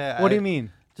 Yeah. What do you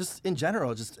mean? Just in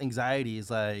general, just anxiety is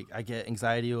like I get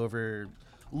anxiety over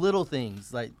little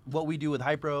things like what we do with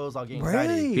Hypros. I'll get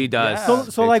anxiety. Really? He does. Yeah.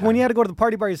 So Big like when time. you had to go to the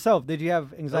party by yourself, did you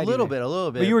have A anxiety? little there?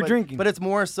 bit. But you were drinking. But it's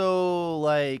more so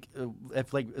like if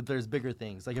there's bigger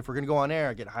things. Like if we're gonna go on air,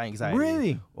 I get high anxiety.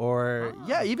 Really? Or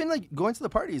yeah, even like going to the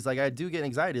parties, like I do get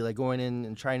anxiety, like going in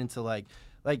and trying to like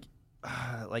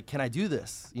can I do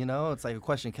this? You know, it's like a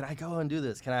question. Can I go and do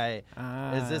this? Can I?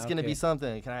 Is this gonna okay. be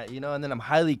something? Can I? You know, and then I'm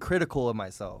highly critical of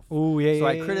myself. Ooh, yeah, So yeah,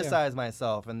 I yeah, criticize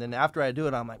myself, and then after I do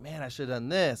it, I'm like, man, I should have done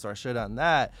this or I should have done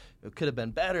that. It could have been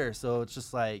better. So it's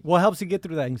just like What helps you get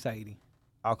through that anxiety?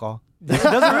 alcohol. Does it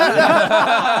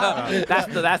really? That's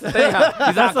the thing. Huh?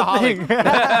 He's That's the alcoholic.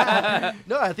 thing.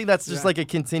 No, I think that's just like a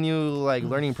continual like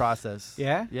learning process.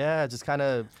 Yeah? Yeah, just kind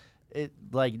of it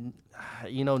like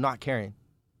not caring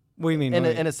What do you mean?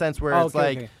 in a sense where Oh, it's okay,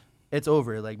 like okay. it's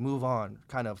over, like move on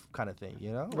kind of thing,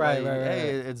 Right, Like, right,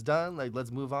 hey, right. it's done, like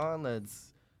let's move on, let's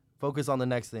focus on the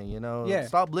next thing, Yeah.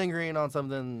 Stop lingering on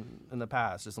something in the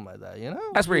past or something like that,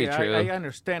 That's pretty Yeah, true. I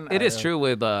understand. It is true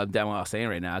with Dan what I was saying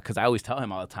right now because I always tell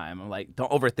him all the time. I'm like,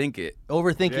 don't overthink it.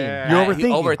 Overthinking. Yeah. You're He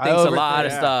overthinking. overthinks I a lot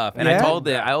of overthink. stuff, and Yeah? I told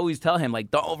him. I always tell him like,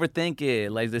 don't overthink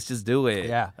it. Like, let's just do it.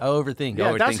 Yeah, I overthink.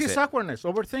 Yeah, that's overthinks his it. awkwardness.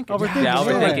 Overthinking. Overthinking. Yeah,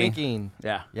 Overthinking.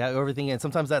 Yeah. Yeah, overthinking. And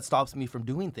sometimes that stops me from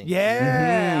doing things.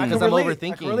 Yeah, I Because can I'm relate.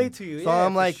 overthinking. I can relate to you. So Yeah,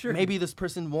 I'm for like, sure. maybe this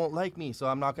person won't like me, so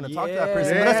I'm not going to talk to that Yeah.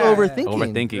 person. But that's Yeah.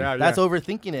 overthinking. Overthinking. Yeah, That's yeah.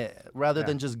 overthinking it rather Yeah.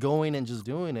 than just going and just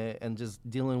doing it and just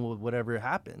dealing with whatever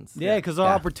happens. Yeah, because the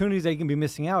Yeah. opportunities that you can be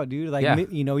missing out, dude. Like, Yeah.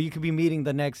 you could be meeting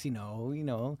the next,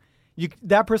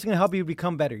 that person can help you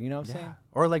become better. You know what I'm saying?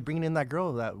 Or like bringing in that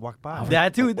girl that walked by.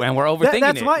 That too. And we're overthinking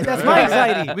it. That's my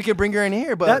anxiety. we could bring her in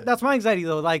here, but That's my anxiety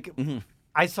though. Like, Mm-hmm.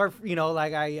 I start,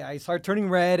 I start turning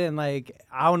red and like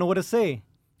I don't know what to say.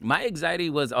 My anxiety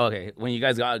was okay when you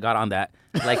guys got on that.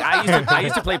 Like I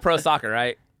used to play pro soccer,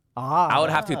 right? I would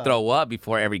have to throw up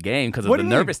before every game because of What the do you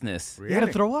mean? nervousness. You had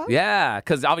to throw up? Yeah,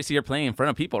 because obviously you're playing in front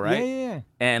of people, right? Yeah.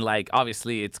 And like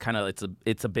obviously it's kind of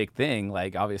it's a big thing.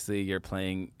 Like obviously you're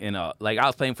playing I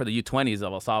was playing for the U20s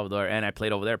of El Salvador and I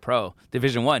played over there pro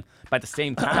Division 1. But at the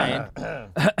same time,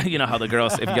 You know how the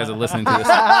girls, if you guys are listening to this.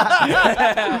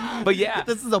 But yeah.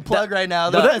 This is a plug right now.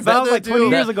 That was like 20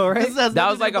 years ago, right? That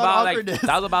was like about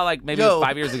like maybe Yo.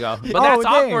 5 years ago. But Oh, that's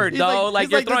dang. awkward, He's though. like- Like,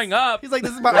 he's you're like throwing this- up. He's like,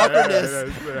 this is my awkwardness.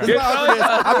 This is You're my awkwardness.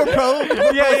 I'm a pro.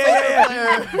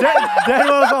 Yeah. That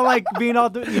was all like being all,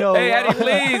 Hey, Eddie,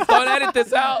 please don't edit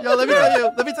this out. Yo, let me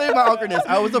tell you my awkwardness.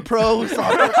 I was a pro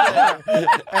soccer player,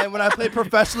 and when I played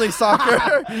professionally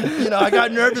soccer, I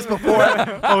got nervous before.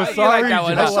 Oh, You like sorry. that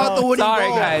one, I huh? shot the winning Sorry,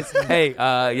 goal. guys. Hey,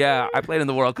 yeah, I played in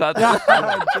the World Cup.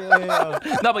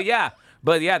 No, but yeah,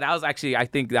 that was actually, I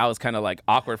think that was kind of like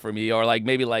awkward for me, or like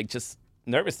maybe like just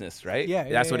nervousness, right? Yeah,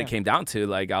 That's what it came down to.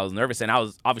 Like, I was nervous, and I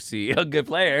was obviously a good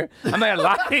player. I'm not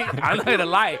gonna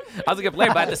lie. I was a good player,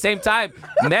 but at the same time,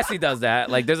 Messi does that.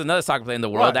 Like, there's another soccer player in the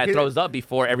world What? that He- throws up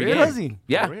before every Really? game. Does he?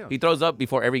 Yeah, For real? he throws up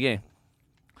before every game.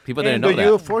 People didn't And know do that.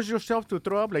 you force yourself to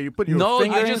throw up? Like you put your No,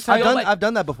 finger you just inside? feel like- I've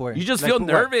done that before. You just Like feel for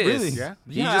what? nervous. Really? Yeah?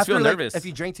 You just after, feel like, nervous. if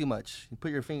you drink too much, you put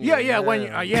your finger. Yeah, when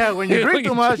you drink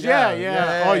too much, Yeah,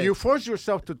 yeah. yeah. Or you force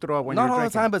yourself to throw up when Not you're all the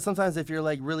drinking. time, but sometimes if you're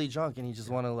like really drunk and you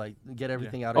just want to like get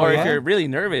everything out of Or your if head. you're really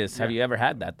nervous, have you ever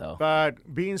had that though?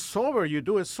 But being sober, you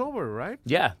do it sober, right?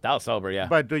 Yeah, that was sober. Yeah.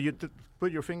 But do you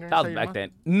put your finger That inside was your back mouth?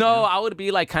 then. No, I would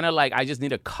be like kind of like I just need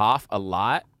to cough a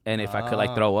lot, and if I could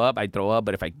like throw up, I throw up.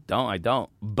 But if I don't, I don't.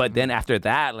 But then after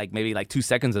that, like maybe like 2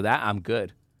 seconds of that, I'm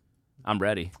good. I'm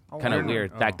ready. Kind of wow.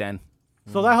 weird back then.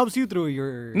 So that helps you through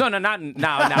your. No, not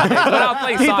now. When I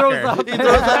play He soccer. throws up. He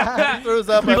throws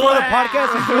up. Before the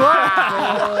podcast, you threw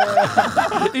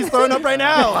up? He's throwing up right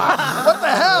now. What the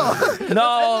hell?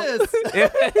 No, What is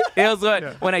it was good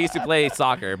when I used to play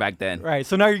soccer back then. Right.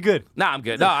 So now you're good. Nah, I'm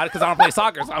good. No, because I don't play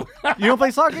soccer. So You don't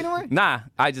play soccer anymore? nah,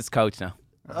 I just coach now.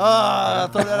 I'll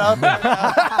throw that out there.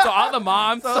 So all the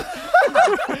moms,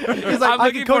 He's like,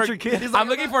 I can coach your kids. I'm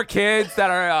looking for kids that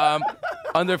are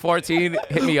under 14.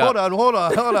 Hit me up. Hold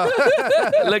on.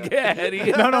 Look at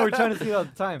Eddie. No, we're trying to see it all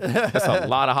the time. That's a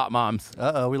lot of hot moms.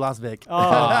 We lost Vic. Oh,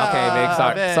 Oh, okay, Vic.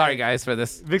 Vic. Sorry, guys, for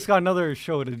this. Vic's got another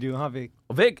show to do, huh, Vic?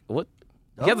 Vic, what?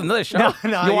 He has another show.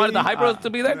 No, you wanted he- the Hype Bros to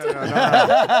be there too?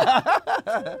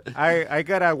 I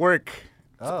gotta work.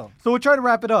 Oh. So we'll try to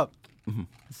wrap it up. Mm-hmm.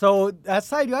 So that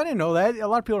side, I didn't know that. A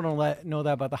lot of people don't know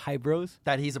that about the Hype Bros.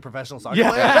 That he's a professional soccer Yeah.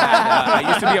 player. I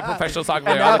used to be a professional soccer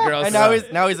player. All the girls. And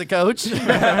now he's a coach.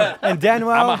 And Daniel,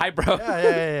 I'm a Hype Bro.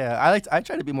 Yeah. I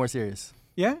try to be more serious.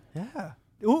 yeah. Yeah.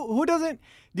 Who doesn't?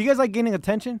 Do you guys like getting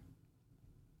attention?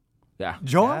 Yeah.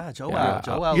 Joel, Yeah, Joel. Yeah.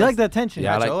 Joel. you like the attention?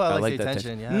 Yeah, I like, Joel I likes like the the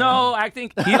attention, yeah. No, I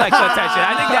think he likes the attention.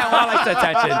 I think Daniel likes the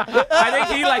attention. I think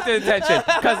he likes the attention.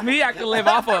 Because me, I can live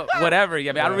off of whatever. I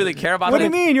mean, I don't really care about What do you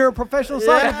it. mean? You're a professional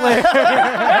soccer player. You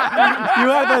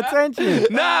have the attention.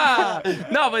 Nah,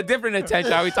 no, but different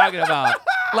attention. Are we talking about?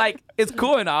 Like, it's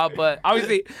cool and all, but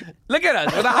obviously, look at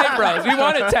us. We're the Hype Bros. We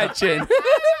want attention.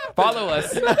 Follow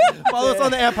us. Follow us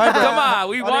on the app. Hyper. Come on,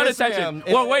 we On want Instagram. attention.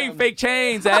 We're wearing fake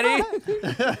chains, Eddie.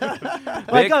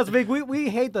 Like Vic? us, Vic, we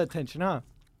hate the attention, huh?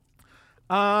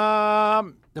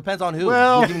 Depends on who.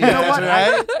 Well, You give me you know attention,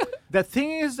 what? right? The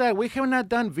thing is that we have not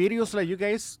done videos like you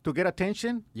guys to get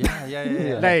attention.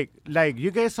 Yeah. Like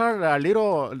you guys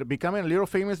are becoming a little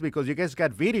famous because you guys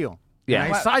got video. Yeah.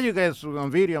 And I saw you guys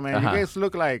on video, man. Uh-huh. You guys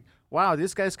look like, wow,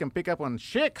 these guys can pick up on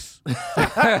chicks.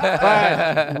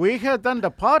 But we have done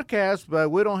the podcast, but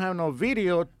we don't have no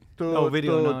video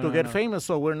to get famous,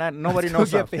 so we're not. Nobody To knows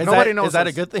get us. famous. Nobody knows Is that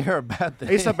us. a good thing or a bad thing?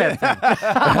 It's a bad thing.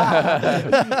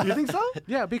 You think so?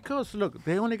 Yeah, because look,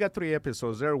 they only got 3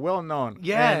 episodes. They're well known.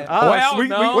 Yeah. And us, Well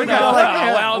known.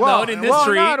 Well known in this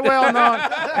street. Not well known.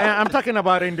 And I'm talking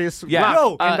about in this Yeah.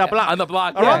 block, Yo, in the block, on the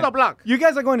block. around yeah. the block. You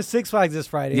guys are going to Six Flags this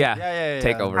Friday. Yeah. Yeah.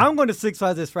 Take over. I'm going to Six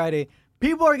Flags this Friday.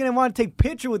 People are gonna want to take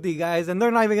picture with you guys, and they're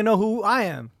not even gonna know who I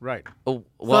am. Right. Oh,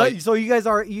 well, So you guys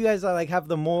are like have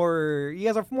the more. You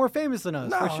guys are more famous than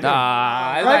us. for sure.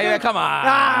 like, come on.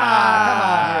 I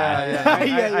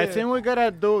think we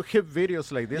gotta do hip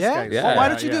videos like this, Yeah? guys. Yeah. Well, why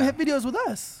don't you do yeah. hit videos with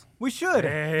us? We should.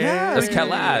 Yeah. Let's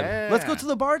collab. Let's go to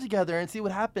the bar together and see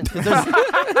what happens. 'Cause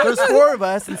there's 4 of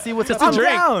us and see what's Just up. a drink.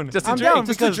 down. Just a I'm drink. down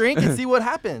Just to because- drink and see what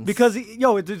happens. Because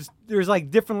there's like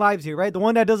different lives here, right? The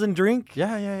one that doesn't drink,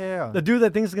 Yeah. the dude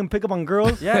that thinks he can pick up on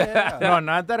girls. Yeah. No,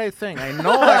 not that I think. I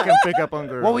know I can pick up on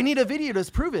girls. Well, we need a video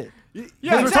to prove it.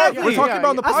 Yeah, We're exactly. talking about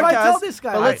on the That's podcast. what I tell this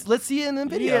guy. But let's see it in the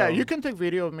video. Yeah, you can take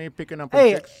video of me picking up on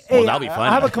Hey, chicks. hey, that'll be I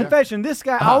fun. have a confession. This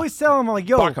guy, I always tell him, I'm like,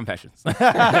 yo, Bar confessions.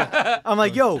 I'm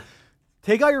like, yo,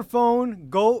 take out your phone,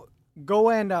 go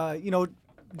and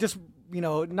just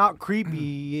not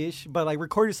creepy-ish, but like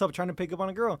record yourself trying to pick up on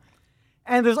a girl.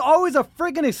 And there's always a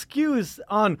friggin' excuse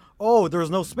on, there's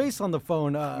no space on the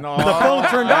phone. No. The phone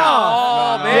turned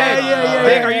off. Oh, man. Yeah.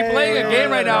 Vic, are you playing a game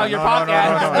right now on your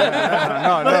podcast?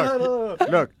 No.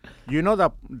 Look, you know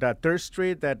that Third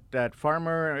Street, that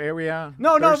farmer area?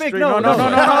 No, Third Vic, Street? no.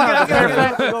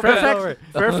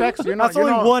 Fairfax, you know. That's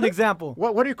only one example.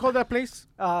 What do you call that place?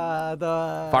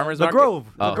 The Farmer's the Market? Grove.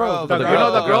 Oh. The Grove. You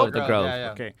know the Grove? The Grove.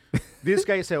 Yeah. Okay. This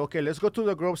guy said, okay, let's go to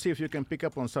the Grove, see if you can pick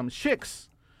up on some chicks.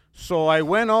 So I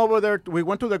went over there. We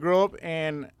went to the Grove,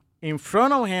 and in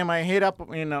front of him, I hit up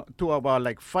to about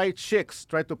like 5 chicks,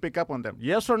 tried to pick up on them.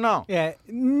 Yes or no? Yeah.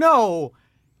 No.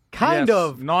 Kind Yes.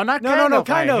 of. No, not No, kind of.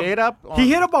 kind I of. hit up on, He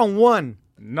hit up on one.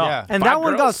 No. Yeah. And 5 that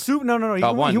one got girls? super. No. He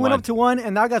one. went up to one,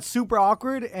 and that got super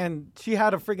awkward. And she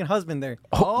had a freaking husband there.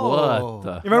 Oh, what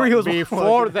the? You remember he was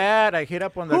Before that, I hit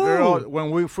up on the Who? girl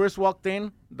when we first walked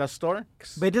in the store.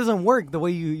 But it doesn't work the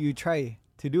way you try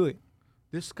to do it.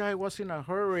 This guy was in a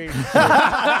hurry. Was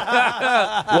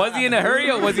he in a hurry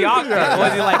or was he awkward?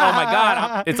 Was he like, oh my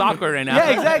God, it's awkward right now? Yeah,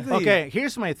 exactly. Okay,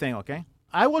 here's my thing, okay?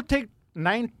 I will take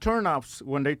 9 turn-offs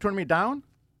when they turn me down.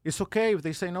 It's okay if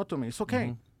they say no to me. It's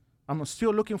okay. I'm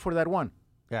still looking for that one.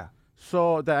 Yeah.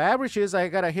 So the average is I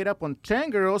got to hit up on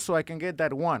 10 girls so I can get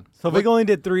that one. So Vic only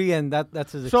did 3, and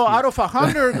that's his So excuse. out of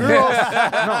 100 girls,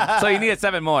 no. So you needed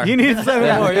 7 more. You need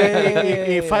 7 more. Yeah.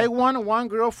 If I want one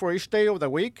girl for each day of the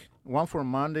week, one for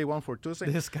Monday, one for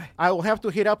Tuesday, This guy. I will have to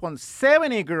hit up on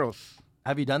 70 girls.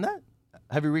 Have you done that?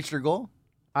 Have you reached your goal?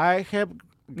 I have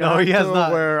No, got he has to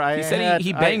not. where I He said had,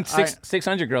 he banged I-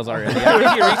 600 girls already. I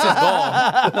think he reached his goal.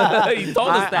 He told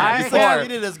us that I before. Yeah, he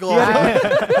did his goal.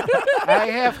 I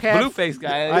have had Blueface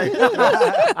guy.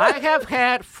 I have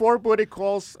had 4 booty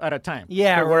calls at a time.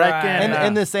 Yeah, where I right. can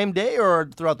In the same day or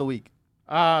throughout the week?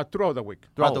 throughout the week.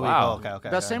 Throughout Oh, the week. wow. Oh, okay.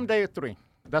 The same day 3.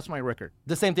 That's my record.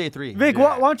 The same day 3. Vic,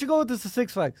 why don't you go with this to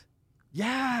Six Flags?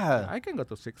 Yeah. I can go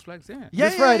to Six Flags. Yeah. Yeah,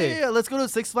 This Friday. Yeah. Let's go to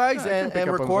Six Flags Yeah, I can and pick up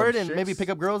on record some and maybe chicks. pick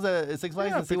up girls at Six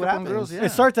Flags Yeah, and see pick what up on happens. girls, yeah. It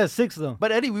starts at 6 though.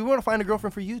 But Eddie, we want to find a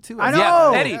girlfriend for you too. I know. Yeah,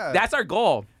 No. Eddie, Yeah. that's our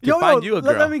goal. To find you a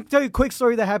girl. Let me tell you a quick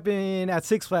story that happened at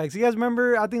Six Flags. You guys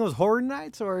remember? I think it was Horror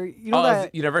Nights, or you know oh, it was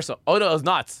that. Universal. Oh, no, it was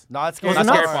Knots. Not scary, Was it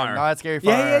Scary farm. Farm? Not scary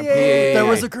farm. Yeah. There yeah.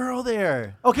 was a girl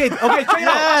there. Okay, check it out.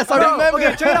 Yes, I No, remember.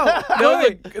 Okay, check it out.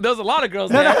 There was a lot of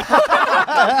girls there.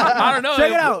 I don't know.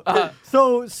 Check it out.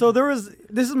 So there was.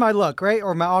 This is my luck, right,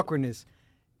 or my awkwardness.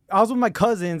 I was with my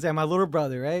cousins and my little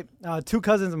brother, right? 2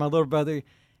 cousins and my little brother,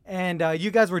 and you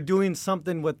guys were doing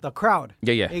something with the crowd.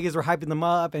 Yeah. You guys were hyping them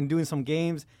up and doing some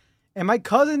games, and my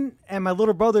cousin and my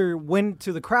little brother went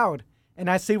to the crowd, and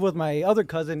I stayed with my other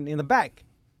cousin in the back.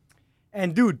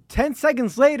 And dude, 10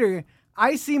 seconds later,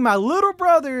 I see my little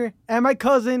brother and my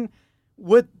cousin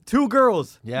with 2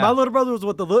 girls. Yeah. My little brother was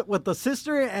with the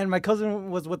sister, and my cousin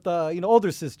was with the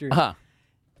older sister. Uh-huh.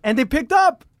 And they picked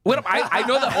up. What I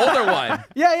know the older one.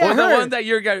 Yeah, Or the her. one that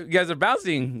you guys are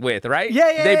bouncing with, right?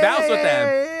 Yeah, They yeah, bounced with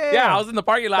them. yeah. I was in the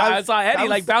parking lot. I saw Eddie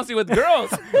like bouncing with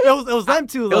girls. It was them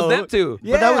 2 It though. was them 2.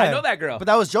 Yeah. I know that girl. But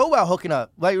that was Joe Wow hooking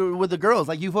up, like with the girls.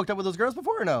 Like you've hooked up with those girls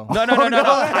before or no? No.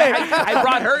 I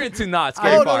brought her into Knott's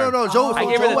Scary Oh, Farm. no. Joe, I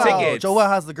gave her the Wow. tickets. Joe Wow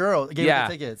has the girl. Gave Yeah. her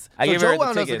the tickets. I So gave Joe her the Wow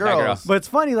knows ticket, the that girl. girls. But it's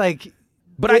funny, like.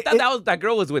 But I thought that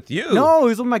girl was with you. No, it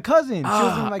was with my cousin. She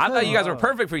was with my I cousin. thought you guys were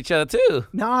perfect for each other too.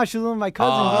 Nah, she was with my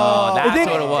cousin. Oh, that's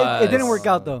didn't, what it was. It didn't work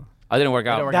out though. I didn't work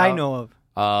out. work That I out. know of.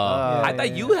 I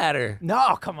thought you had her.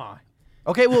 No, come on.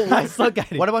 Okay, well, I suck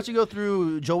at it. what about you go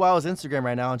through Joe Wow's Instagram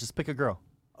right now and just pick a girl?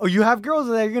 Oh, you have girls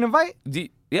that you're gonna invite?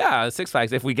 Yeah, Six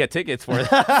Flags. If we get tickets for it,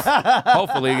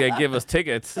 hopefully they give us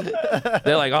tickets.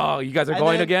 They're like, oh, you guys are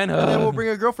going again? And then we'll bring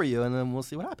a girl for you, and then we'll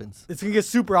see what happens. It's gonna get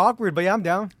super awkward, but yeah, I'm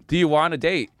down. Do you want a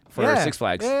date for Yeah. Six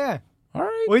Flags? Yeah. All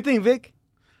right. What do you think, Vic?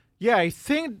 Yeah, I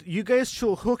think you guys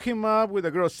should hook him up with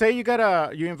a girl. Say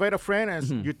you invite a friend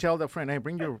and you tell the friend, hey,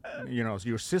 bring your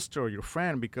sister or your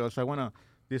friend because I wanna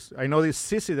I know this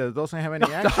sissy that doesn't have any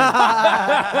action.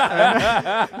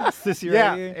 Sissy Yeah,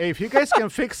 right here. if you guys can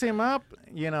fix him up,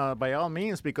 by all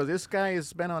means, because this guy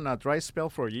has been on a dry spell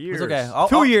for years. It's okay.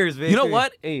 2 years, Vic. You know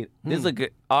what? Hey, this is a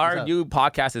good. Our new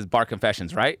podcast is Bar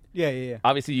Confessions, right? Yeah.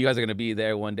 Obviously, you guys are gonna be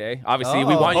there one day. Obviously,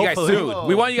 we Oh, want you guys hopefully. soon.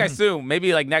 We want you guys soon.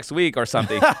 Maybe like next week or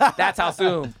something. That's how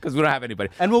soon, because we don't have anybody.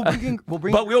 And we'll bring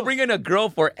But we'll bring in a girl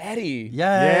for Eddie.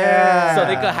 Yeah. So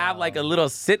they could have like a little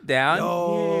sit down.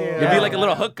 It'd be like a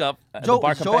little hookup at the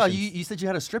Bar Joe, Confessions. you said you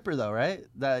had a stripper though, right?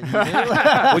 That you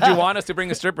did? Would you want us to bring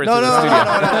a stripper to No, the no, studio?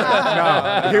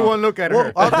 No, he won't look at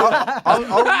her.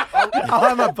 I'll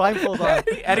have my blindfold on.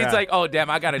 Eddie's like, oh damn,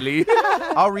 I gotta leave.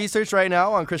 I'll research right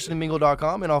now on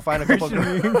ChristianMingle.com and I'll find a couple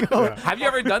girls. Have you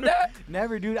ever done that?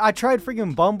 Never, dude. I tried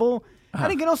freaking Bumble, I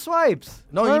didn't get no swipes.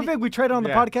 No, Remember, you Vic, we tried it on the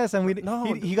Yeah. podcast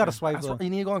and he got a swipe. That's though. why you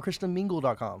need to go on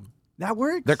ChristianMingle.com. That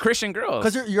works. They're Christian girls.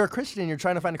 Because you're a Christian, you're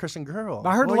trying to find a Christian girl.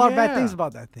 I heard a Oh, lot of bad yeah. things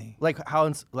about that thing. Like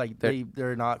how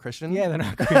they're not Christian. Yeah, they're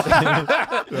not Christian.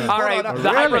 All right, on,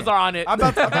 the really? Hybros are on it. I'm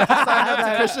about to sign up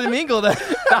to Christian Mingle. Then.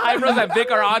 The Hybros and Vic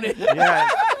are on it. Yeah.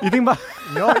 You think about?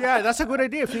 No, yeah, that's a good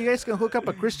idea. If you guys can hook up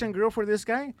a Christian girl for this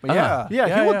guy, Yeah,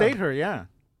 yeah, he will date her. Yeah.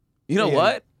 You know Yeah.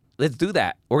 what? Let's do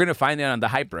that. We're gonna find it on the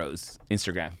Hybros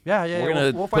Instagram. Yeah, yeah. We're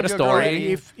gonna we'll put find a you girl.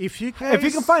 story. If you guys, If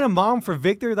you can find a mom for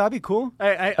Victor, that'd be cool.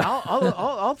 I'll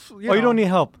Oh, you don't need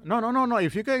help. No.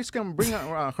 If you guys can bring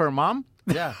her mom,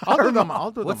 Yeah. I'll do them.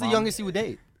 I'll do What's the the mom. youngest you would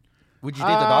date? Would you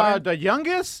date the daughter? The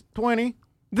youngest, 20.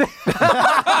 Vic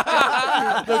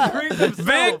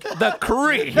the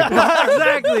Creep.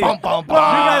 Exactly. Bum, bum, You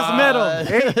guys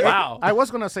met him. Wow. I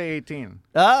was gonna say 18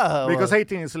 Oh, because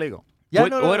 18 is legal. yeah,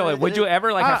 Would you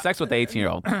ever like have sex with the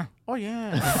 18-year-old? Oh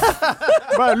yeah.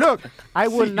 But look, I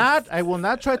will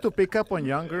not try to pick up on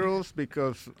young girls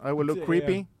because I will look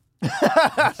creepy.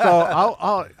 So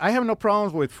I have no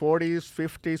problems with 40s,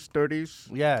 50s, 30s.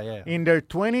 Yeah. In their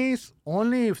 20s,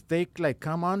 only if they like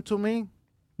come on to me.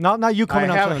 Not you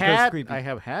coming I up to have them. That's had creepy. I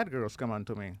have had girls come on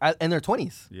to me. In their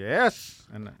 20s. Yes.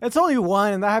 And It's only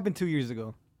one, and that happened 2 years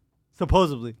ago,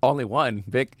 supposedly. Only one.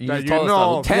 Vic, you That just you told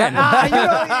know. us 10.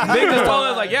 Ah, Vic just told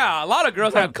us, like, yeah, a lot of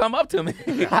girls have come up to me.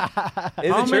 Is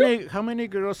it true? how many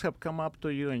girls have come up to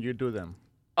you and you do them?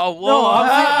 Oh, whoa. No,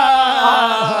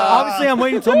 obviously, I'm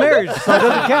waiting until marriage, so it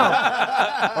doesn't count.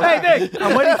 Hey, Vic,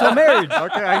 I'm waiting until marriage.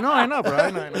 Okay, I know, bro. I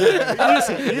know.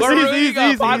 We're ruining easy, a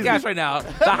easy, podcast easy. right now.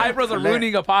 The Hybros are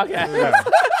ruining a podcast. Yeah.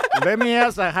 Let me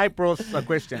ask a high pros a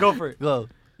question. Go for it. Go.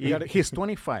 He's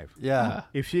 25. Yeah.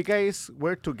 If you guys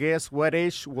were to guess what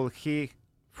age will he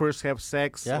first have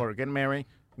sex Yeah. or get married,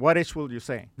 what age will you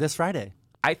say? This Friday.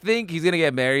 I think he's going to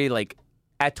get married, like,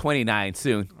 at 29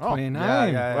 soon. Oh,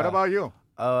 29. what about you?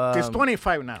 He's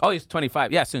 25 now. Oh, he's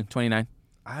 25. Yeah, soon, 29.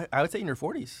 I would say in your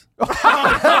 40s.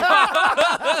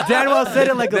 Daniel said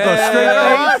it like a Damn. straight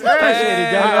Yeah, face. Appreciate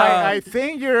it, Daniel. I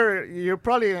think you're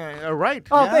probably right.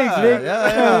 Oh, thanks, Vic.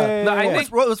 Yeah. No, I Yeah.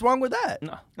 think- What's wrong with that?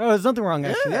 Oh, there's nothing wrong,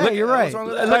 actually. Yeah, Look, you're what's right. wrong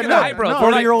with Look that? at the Hybros. no,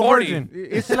 We're like 40-year-old 40. virgin.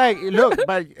 It's like, look,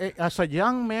 but as a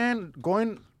young man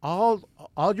going all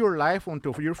your life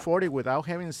until you're 40 without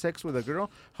having sex with a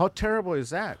girl, how terrible is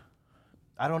that?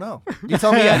 I don't know. You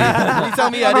tell me. You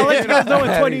tell me. I'll let you guys know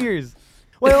in 20 years.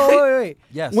 Wait.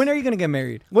 Yes. When are you going to get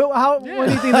married? When do you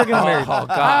think they're going to marry? Oh,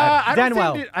 God. I don't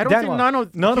Danwell. think, I don't think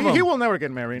Danwell. none of them. he will never get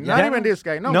married. Yeah. Not even this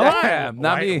guy. No, No? why? Damn,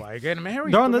 not Why- me. Why get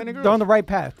married? They're on Too the many they're on the girls. right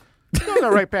path. They're on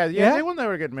the right path. Yeah, Yeah? they will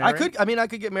never get married. I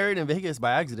could get married in Vegas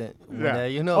by accident. One Yeah. day,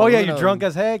 you know. Oh yeah, you you're know. drunk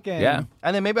as heck. And Yeah.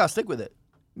 And then maybe I'll stick with it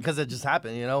because it just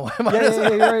happened. You know. Yeah,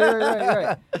 you're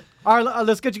right. All right,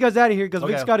 let's get you guys out of here because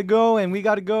Okay. Vic's got to go and we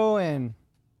got to go. And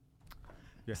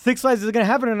Yeah. Six Flags, is it going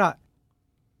to happen or not?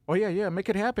 Oh yeah, make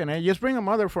it happen. Just bring a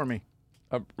mother for me.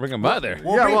 Bring a mother.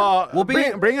 We'll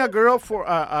bring- bring a girl for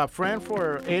a friend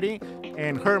for Eddie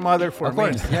and her mother for Of me.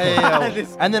 course. Yeah.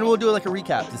 And then we'll do like a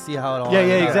recap to see how it all. Yeah,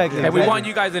 ended out. exactly. Hey, we want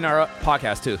you guys in our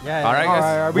podcast, too. Yeah, All right, yeah. guys?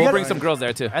 All right. We We'll gotta- bring some girls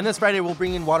there, too. And this Friday we'll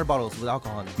bring in water bottles with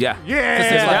alcohol in it. Yeah.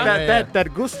 Yeah,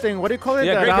 that goose thing. What do you call it?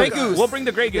 Yeah, That Grey alcohol- Goose. We'll bring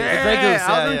the Grey Goose. Yeah, Grey Goose,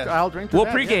 I'll drink to We'll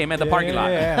that, pregame at the parking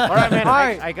lot. Yeah. All right, man. All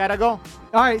right. I gotta go.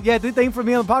 All right, yeah. Thank you for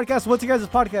being on the podcast. What's your guys'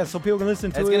 podcast so people can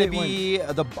listen to It's it? gonna be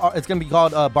it's gonna be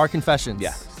called Bar Confessions.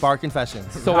 Yeah. Bar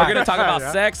Confessions. So we're going to talk about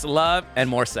Yeah. sex, love, and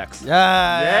more sex.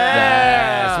 Yeah.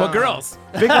 Yes. Well, girls.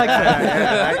 Big like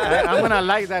that. I'm gonna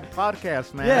like that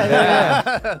podcast, man.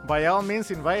 Yeah. By all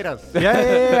means, invite us.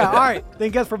 Yeah. All right.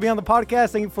 Thank you guys for being on the podcast.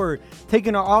 Thank you for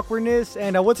taking our awkwardness.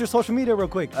 And what's your social media, real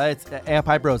quick? It's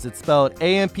Amphypros. It's spelled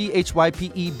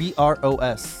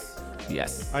AMPHYPEBROS.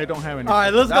 Yes. I don't have any. All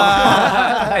right, let's go.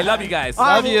 I love you guys. All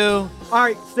right, Love you. All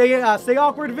right, stay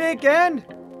awkward, Vic, and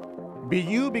Be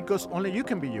you because only you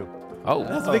can be you. Oh.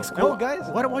 that's Vic's quote, guys.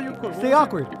 What about your quote? Stay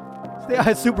awkward.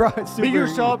 Stay super. Be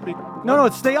yourself. No,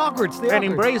 it's stay awkward. Stay and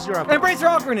awkward. embrace your awkward. Embrace your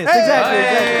awkwardness. Exactly.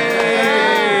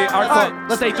 Hey. Our quote.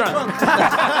 Let's stay drunk.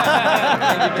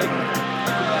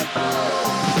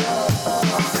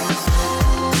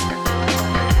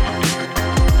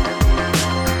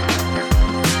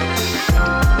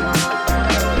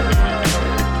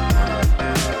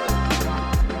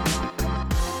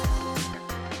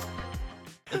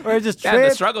 Or just Damn, the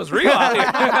trip. struggle's real out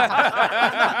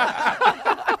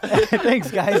here.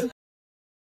 Thanks, guys.